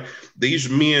faith, right? These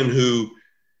men who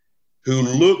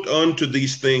looked unto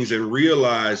these things and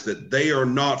realized that they are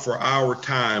not for our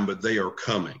time, but they are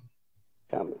coming.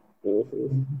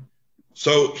 Mm-hmm.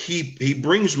 So he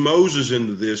brings Moses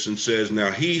into this and says,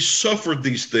 now he suffered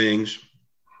these things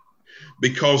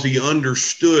because he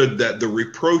understood that the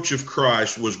reproach of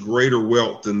Christ was greater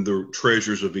wealth than the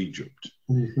treasures of Egypt.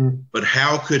 Mm-hmm. But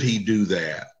how could he do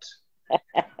that?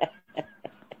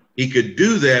 He could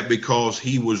do that because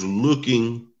he was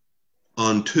looking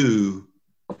unto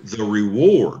the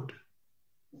reward.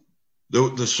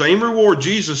 The same reward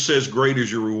Jesus says, great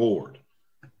is your reward.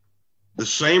 The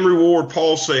same reward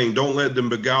Paul's saying, don't let them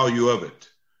beguile you of it.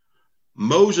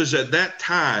 Moses at that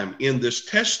time in this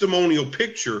testimonial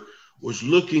picture was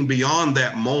looking beyond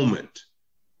that moment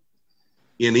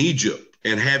in Egypt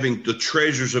and having the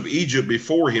treasures of Egypt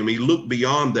before him. He looked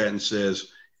beyond that and says,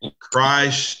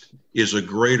 Christ is a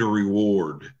greater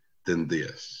reward than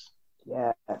this.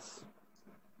 Yes.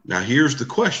 Now, here's the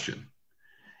question.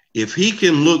 If he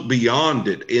can look beyond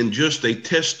it in just a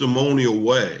testimonial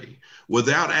way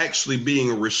without actually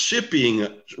being a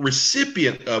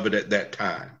recipient of it at that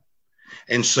time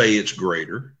and say it's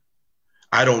greater,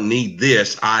 I don't need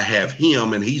this, I have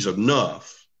him and he's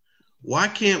enough. Why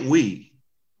can't we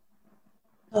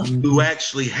who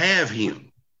actually have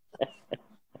him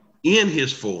in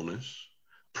his fullness,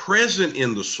 present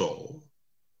in the soul,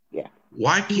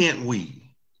 why can't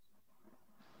we?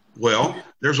 Well,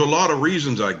 there's a lot of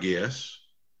reasons, I guess.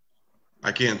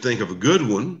 I can't think of a good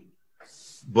one,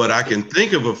 but I can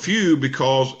think of a few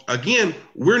because, again,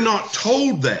 we're not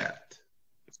told that.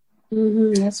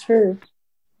 That's true.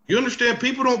 You understand?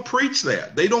 People don't preach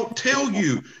that. They don't tell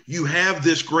you you have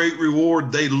this great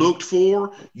reward they looked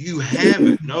for. You have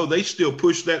it. No, they still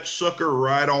push that sucker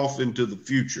right off into the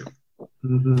future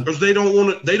because they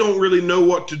don't really know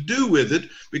what to do with it,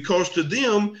 because to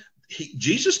them,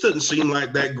 Jesus doesn't seem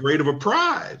like that great of a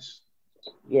prize.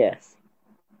 Yes.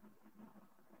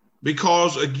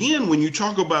 Because again, when you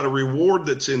talk about a reward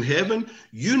that's in heaven,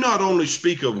 you not only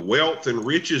speak of wealth and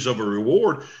riches of a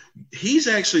reward, he's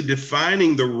actually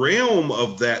defining the realm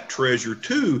of that treasure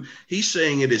too. He's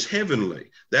saying it is heavenly.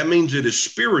 That means it is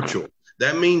spiritual.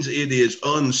 That means it is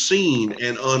unseen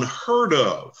and unheard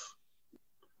of.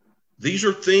 These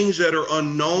are things that are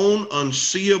unknown,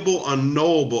 unseeable,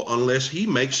 unknowable, unless he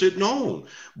makes it known.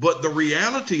 But the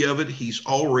reality of it, he's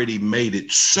already made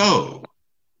it so.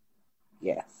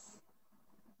 Yes.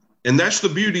 And that's the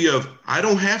beauty of, I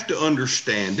don't have to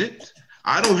understand it.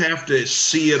 I don't have to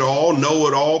see it all, know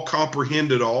it all,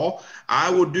 comprehend it all. I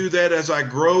will do that as I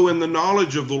grow in the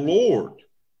knowledge of the Lord.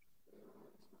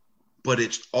 But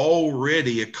it's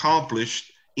already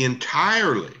accomplished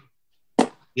entirely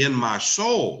in my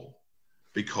soul,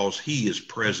 because he is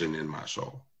present in my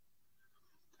soul.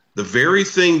 The very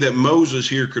thing that Moses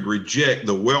here could reject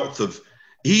the wealth of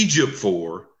Egypt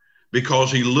for, because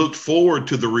he looked forward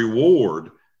to the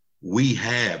reward, we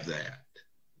have that.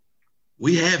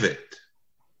 We have it.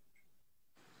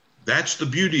 That's the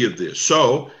beauty of this.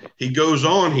 So he goes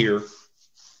on here,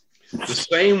 the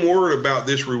same word about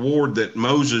this reward that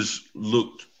Moses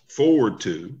looked forward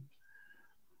to.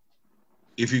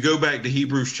 If you go back to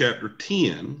Hebrews chapter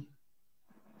 10,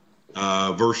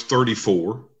 verse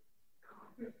 34.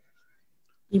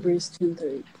 Hebrews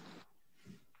 10:30.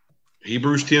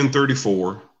 Hebrews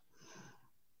 10:34.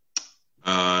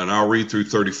 And I'll read through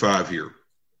 35 here.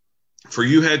 For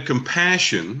you had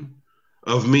compassion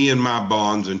of me and my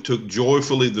bonds, and took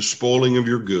joyfully the spoiling of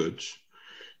your goods,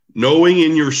 knowing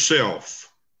in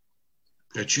yourself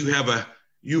that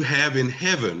you have in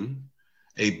heaven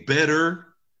a better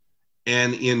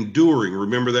and enduring.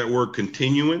 Remember that word,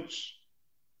 continuance?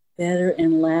 Better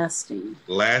and lasting.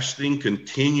 Lasting,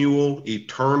 continual,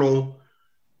 eternal,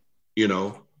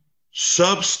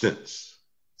 substance.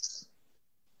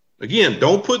 Again,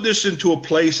 don't put this into a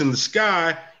place in the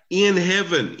sky. In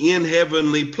heaven, in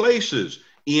heavenly places,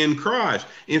 in Christ.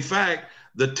 In fact,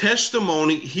 the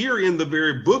testimony here in the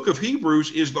very book of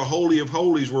Hebrews is the Holy of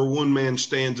Holies, where one man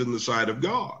stands in the sight of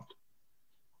God.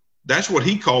 That's what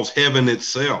he calls heaven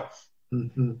itself.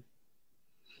 Mm-hmm.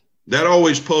 That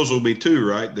always puzzled me too,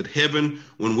 right? That heaven,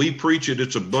 when we preach it,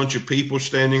 it's a bunch of people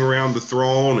standing around the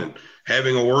throne and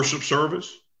having a worship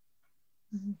service.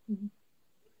 Mm-hmm.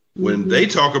 When they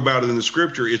talk about it in the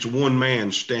scripture, it's one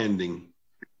man standing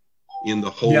in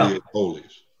the Holy of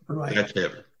Holies. Right. That's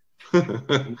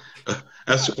heaven.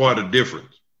 That's quite a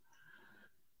difference.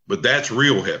 But that's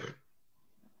real heaven.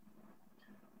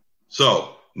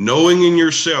 So, knowing in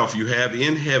yourself you have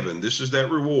in heaven, this is that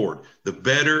reward, the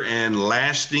better and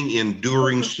lasting,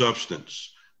 enduring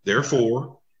substance.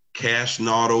 Therefore, cast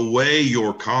not away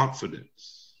your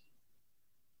confidence.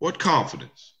 What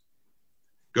confidence?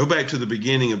 Go back to the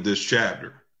beginning of this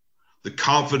chapter. The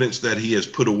confidence that he has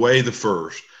put away the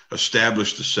first,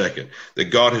 established the second,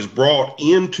 that God has brought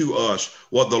into us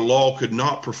what the law could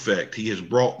not perfect. He has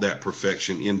brought that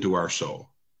perfection into our soul.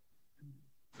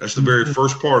 That's the very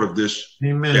first part of this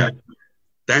chapter.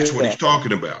 That's what he's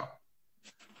talking about.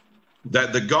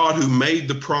 That the God who made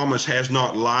the promise has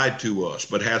not lied to us,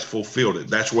 but has fulfilled it.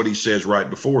 That's what he says right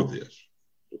before this.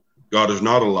 God is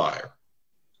not a liar.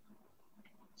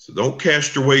 So don't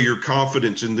cast away your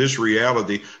confidence in this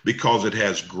reality, because it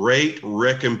has great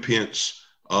recompense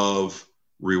of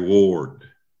reward.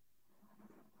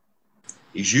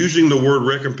 He's using the word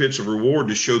recompense of reward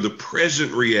to show the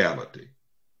present reality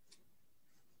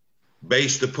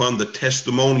based upon the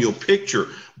testimonial picture,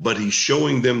 but he's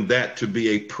showing them that to be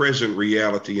a present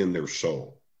reality in their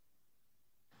soul.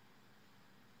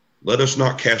 Let us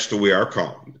not cast away our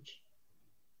confidence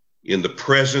in the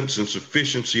presence and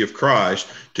sufficiency of Christ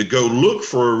to go look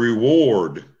for a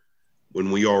reward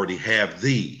when we already have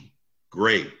the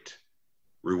great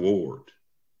reward,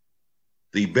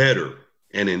 the better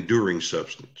and enduring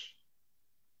substance.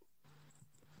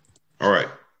 All right,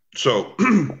 so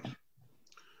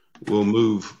we'll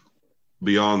move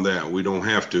beyond that. We don't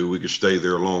have to. We could stay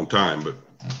there a long time, but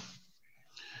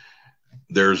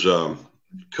there's a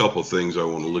couple things I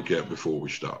want to look at before we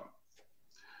stop.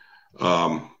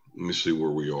 Let me see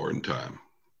where we are in time.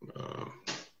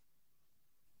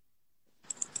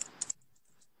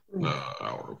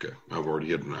 Hour. Okay. I've already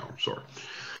hit an hour. Sorry.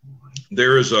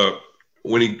 There is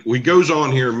when he goes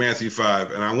on here in Matthew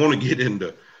 5, and I want to get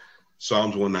into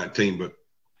Psalms 119, but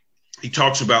he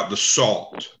talks about the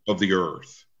salt of the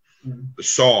earth, the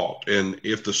salt, and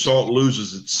if the salt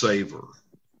loses its savor.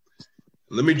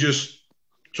 Let me just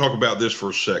talk about this for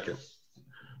a second.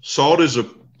 Salt is a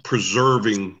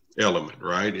preserving element,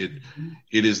 right?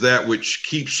 It is that which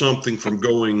keeps something from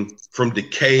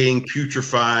decaying,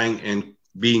 putrefying, and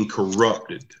being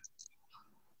corrupted.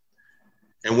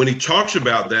 And when he talks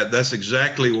about that, that's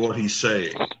exactly what he's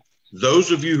saying.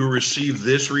 Those of you who receive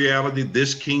this reality,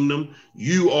 this kingdom,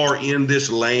 you are in this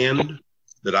land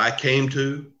that I came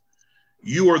to.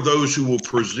 You are those who will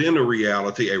present a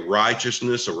reality, a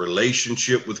righteousness, a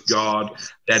relationship with God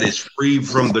that is free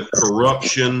from the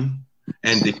corruption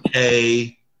and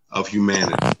decay of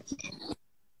humanity.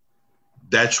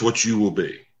 That's what you will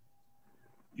be.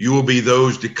 You will be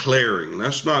those declaring.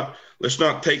 Let's not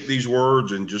take these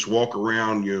words and just walk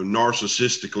around,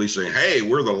 narcissistically saying, "Hey,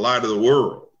 we're the light of the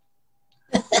world."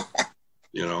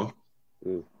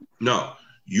 No,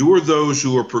 you are those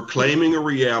who are proclaiming a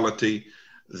reality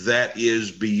that is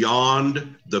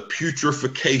beyond the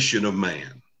putrefaction of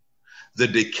man, the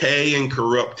decay and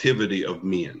corruptivity of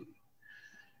men.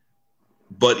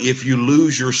 But if you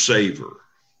lose your savor,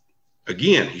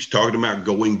 again, he's talking about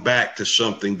going back to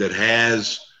something that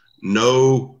has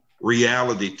no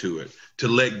reality to it, to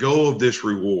let go of this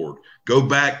reward, go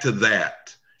back to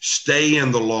that, stay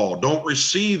in the law. Don't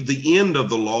receive the end of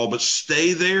the law, but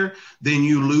stay there, then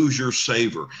you lose your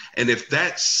savor. And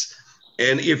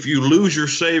if you lose your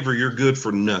savor, you're good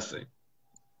for nothing.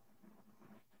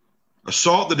 A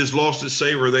salt that has lost its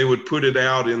savor, they would put it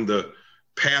out in the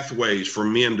pathways for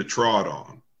men to trod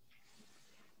on.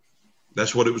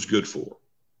 That's what it was good for.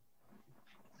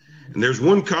 And there's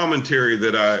one commentary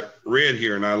that I read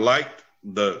here, and I liked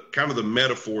the kind of the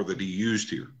metaphor that he used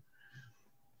here.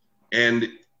 And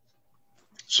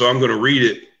so I'm going to read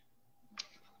it.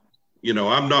 You know,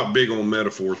 I'm not big on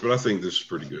metaphors, but I think this is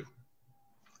pretty good.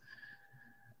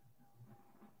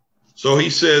 So he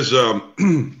says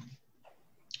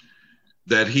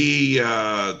that he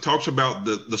talks about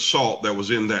the salt that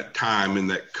was in that time, in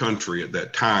that country at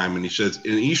that time. And he says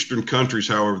in Eastern countries,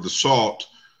 however, the salt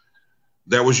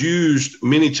that was used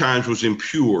many times was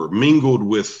impure, mingled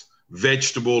with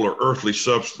vegetable or earthly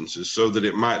substances so that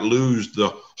it might lose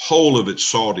the whole of its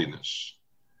saltiness.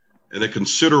 And a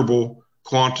considerable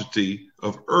quantity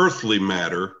of earthly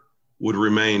matter would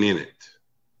remain in it.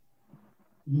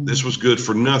 This was good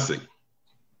for nothing.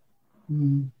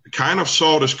 The kind of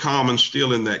salt is common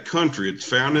still in that country. It's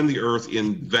found in the earth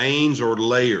in veins or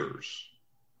layers.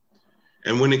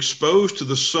 And when exposed to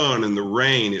the sun and the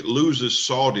rain, it loses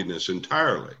saltiness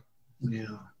entirely.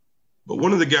 Yeah. But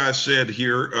one of the guys said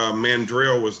here,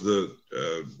 Mandrell was the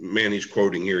man he's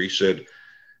quoting here. He said,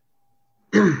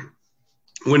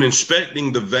 when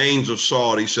inspecting the veins of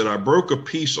salt, he said, I broke a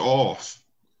piece off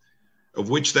of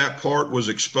which that part was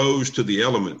exposed to the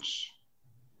elements.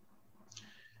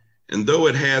 And though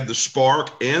it had the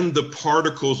spark and the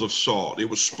particles of salt, it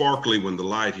was sparkly when the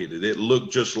light hit it. It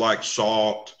looked just like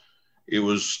salt. It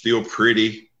was still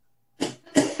pretty.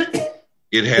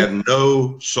 It had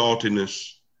no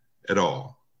saltiness at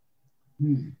all.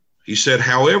 He said,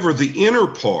 however, the inner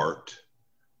part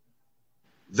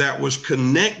that was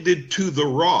connected to the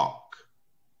rock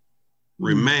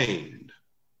remained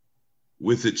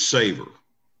with its savor.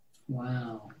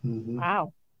 Wow.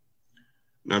 Wow.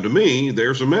 Now, to me,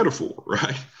 there's a metaphor,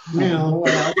 right? Yeah.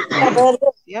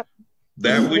 Yep.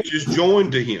 That which is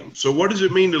joined to him. So what does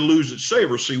it mean to lose its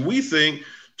savor? See, we think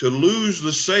to lose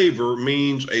the savor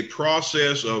means a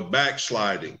process of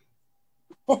backsliding.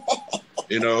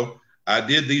 You know, I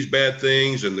did these bad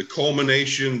things and the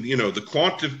culmination, you know, the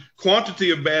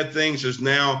quantity of bad things has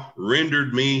now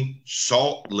rendered me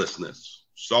saltlessness.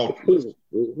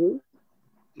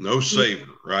 No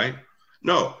savor, right?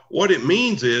 No, what it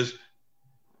means is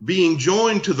being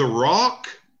joined to the rock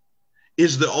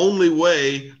is the only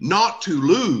way not to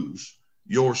lose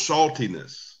your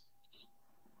saltiness.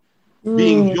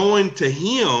 Being joined to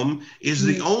him is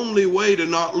the only way to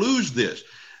not lose this,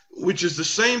 which is the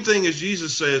same thing as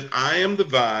Jesus says, I am the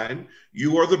vine,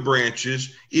 you are the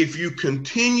branches. If you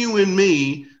continue in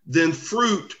me, then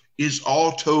fruit is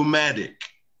automatic.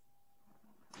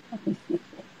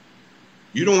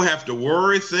 You don't have to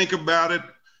worry, think about it,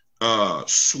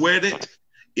 sweat it.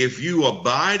 If you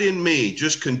abide in me,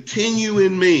 just continue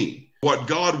in me, what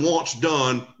God wants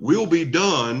done will be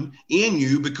done in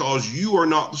you because you are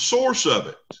not the source of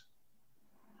it.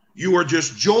 You are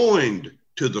just joined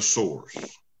to the source.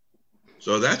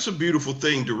 So that's a beautiful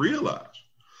thing to realize.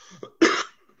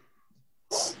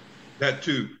 That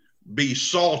to be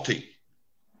salty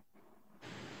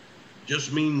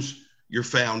just means you're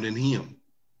found in him,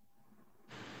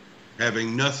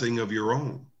 having nothing of your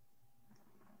own.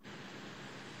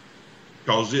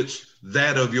 Because it's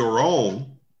that of your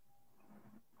own,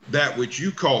 that which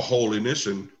you call holiness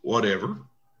and whatever,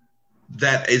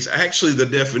 that is actually the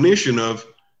definition of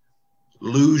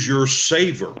lose your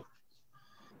savor.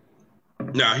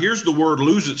 Now, here's the word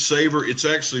lose its savor. It's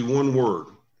actually one word.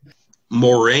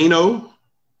 Moreno,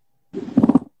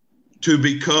 to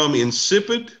become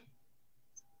insipid,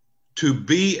 to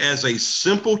be as a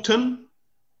simpleton,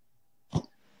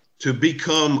 to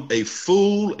become a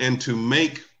fool, and to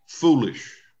make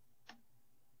foolish.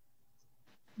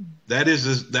 That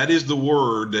is the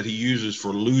word that he uses for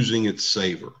losing its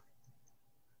savor.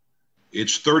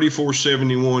 It's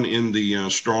 3471 in the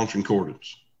Strong's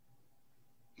Concordance.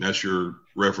 That's your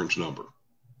reference number.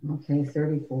 Okay,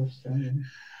 34/7.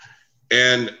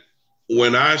 And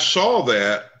when I saw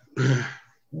that,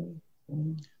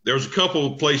 there was a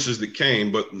couple of places that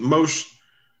came, but most,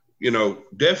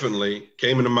 definitely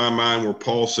came into my mind where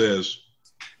Paul says,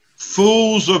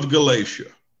 fools of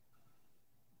Galatia,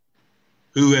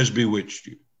 who has bewitched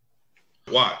you?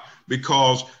 Why?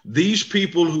 Because these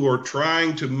people who are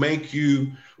trying to make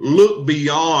you look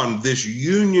beyond this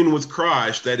union with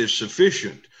Christ that is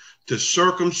sufficient to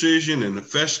circumcision and the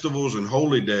festivals and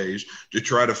holy days to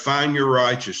try to find your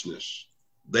righteousness,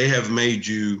 they have made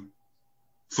you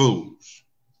fools.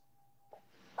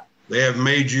 They have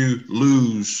made you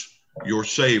lose your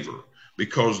savor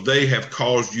because they have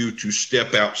caused you to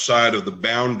step outside of the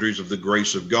boundaries of the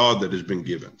grace of God that has been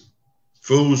given.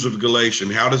 Fools of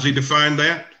Galatia. How does he define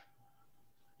that?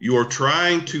 You are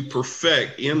trying to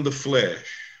perfect in the flesh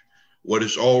what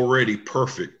is already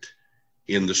perfect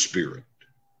in the spirit.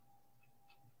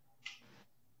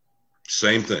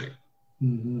 Same thing.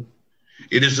 Mm-hmm.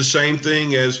 It is the same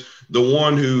thing as the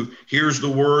one who hears the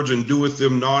words and doeth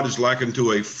them not is likened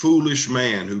to a foolish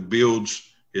man who builds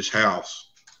his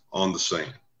house on the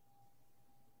sand,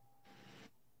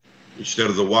 instead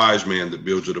of the wise man that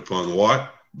builds it upon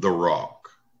what? The rock.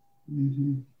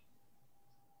 Mm-hmm.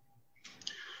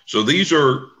 So these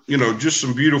are, just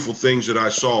some beautiful things that I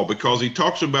saw, because he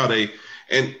talks about a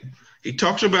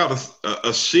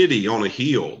city on a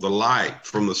hill, the light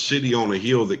from the city on a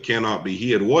hill that cannot be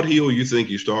hid. What hill you think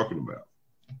he's talking about?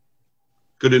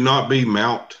 Could it not be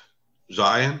Mount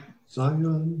Zion?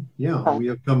 Zion, yeah, we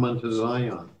have come unto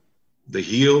Zion. The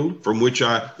hill from which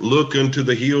I look unto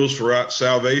the hills for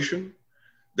salvation.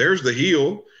 There's the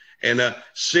hill, and a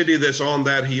city that's on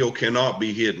that hill cannot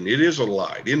be hidden. It is a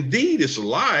light. Indeed, it's a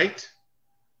light,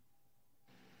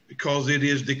 because it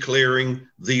is declaring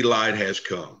the light has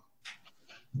come.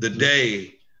 The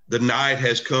night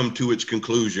has come to its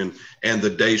conclusion, and the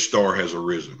day star has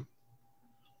arisen.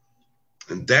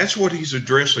 And that's what he's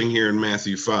addressing here in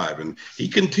Matthew 5. And he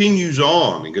continues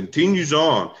on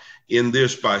in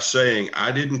this by saying,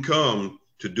 I didn't come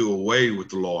to do away with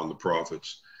the law and the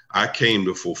prophets. I came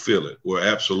to fulfill it. Well,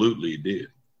 absolutely he did.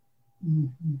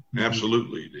 Mm-hmm.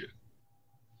 Absolutely he did.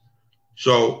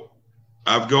 So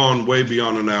I've gone way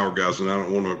beyond an hour, guys, and I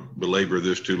don't want to belabor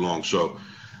this too long. So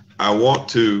I want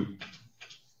to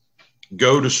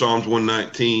go to Psalms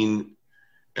 119,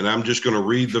 and I'm just going to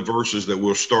read the verses that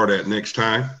we'll start at next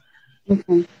time.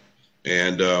 Mm-hmm.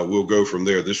 And we'll go from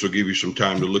there. This will give you some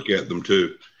time to look at them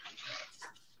too.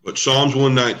 But Psalms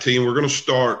 119, we're going to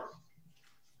start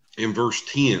in verse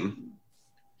 10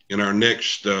 in our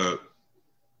next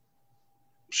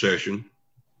session.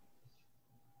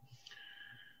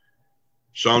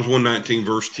 Psalms 119,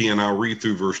 verse 10, I'll read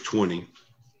through verse 20.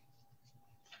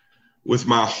 With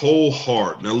my whole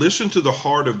heart. Now listen to the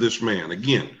heart of this man.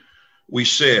 Again, we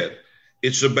said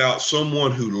it's about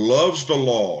someone who loves the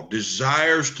law,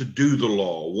 desires to do the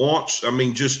law,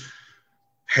 just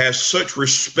has such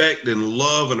respect and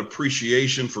love and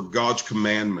appreciation for God's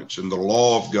commandments and the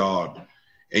law of God.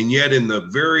 And yet in the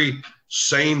very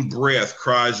same breath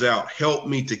cries out, help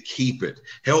me to keep it.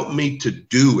 Help me to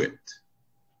do it.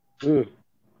 Mm.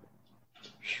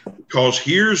 Because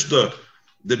here's the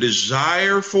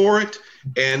desire for it.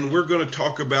 And we're going to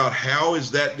talk about how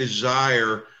is that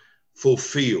desire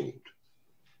fulfilled,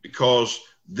 because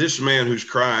this man who's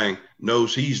crying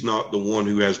knows he's not the one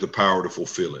who has the power to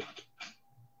fulfill it,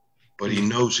 but he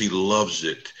knows he loves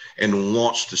it and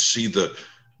wants to see the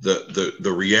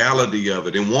reality of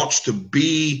it and wants to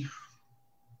be.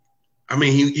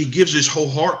 He gives his whole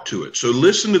heart to it. So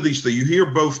listen to these things. You hear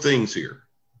both things here.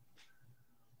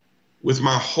 With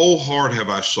my whole heart have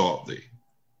I sought thee.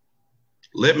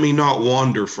 Let me not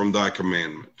wander from thy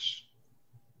commandments.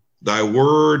 Thy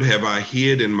word have I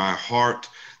hid in my heart,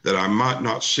 that I might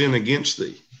not sin against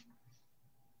thee.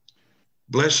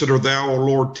 Blessed art thou, O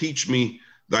Lord, teach me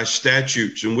thy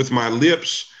statutes, and with my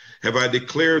lips have I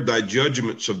declared thy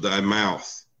judgments of thy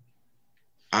mouth.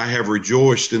 I have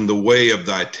rejoiced in the way of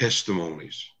thy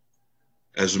testimonies,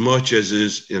 as much as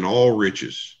is in all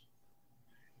riches.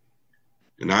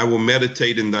 And I will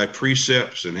meditate in thy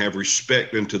precepts and have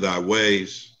respect unto thy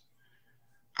ways.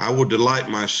 I will delight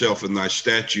myself in thy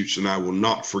statutes, and I will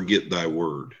not forget thy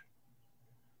word.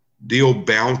 Deal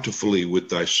bountifully with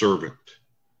thy servant,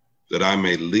 that I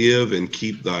may live and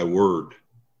keep thy word.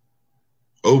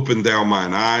 Open thou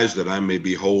mine eyes, that I may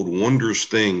behold wondrous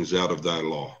things out of thy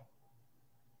law.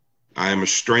 I am a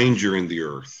stranger in the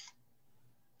earth.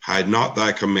 Hide not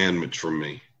thy commandments from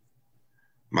me.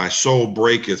 My soul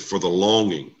breaketh for the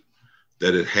longing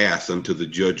that it hath unto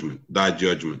thy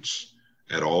judgments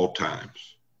at all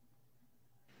times.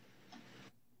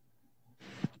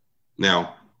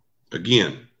 Now,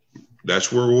 again,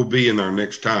 that's where we'll be in our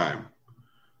next time.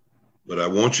 But I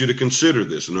want you to consider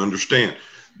this and understand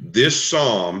this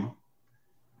psalm,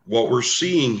 what we're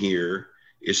seeing here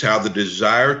is how the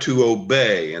desire to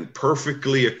obey and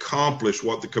perfectly accomplish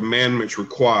what the commandments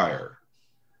require,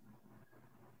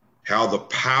 how the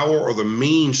power or the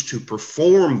means to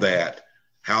perform that,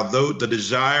 how the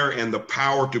desire and the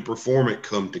power to perform it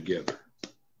come together.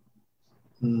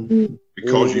 Mm-hmm.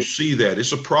 Because you see that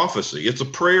it's a prophecy. It's a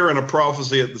prayer and a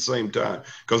prophecy at the same time.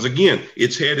 Because again,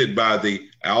 it's headed by the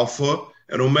Alpha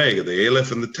and Omega, the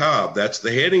Aleph and the Tav. That's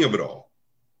the heading of it all.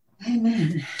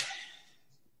 Amen.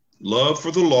 Love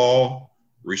for the law,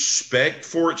 respect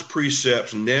for its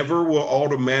precepts never will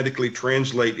automatically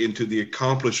translate into the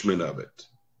accomplishment of it.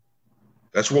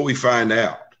 That's what we find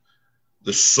out.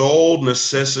 The soul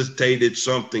necessitated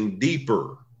something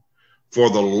deeper for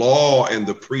the law and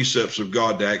the precepts of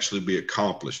God to actually be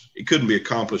accomplished. It couldn't be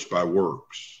accomplished by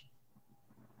works.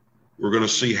 We're going to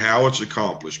see how it's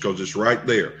accomplished because it's right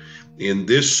there. In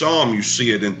this psalm, you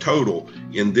see it in total.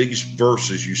 In these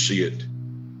verses, you see it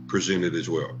presented as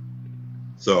well.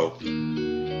 So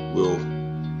we'll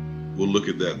look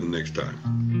at that the next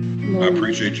time. I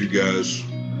appreciate you guys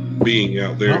being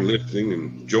out there and listening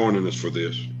and joining us for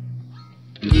this.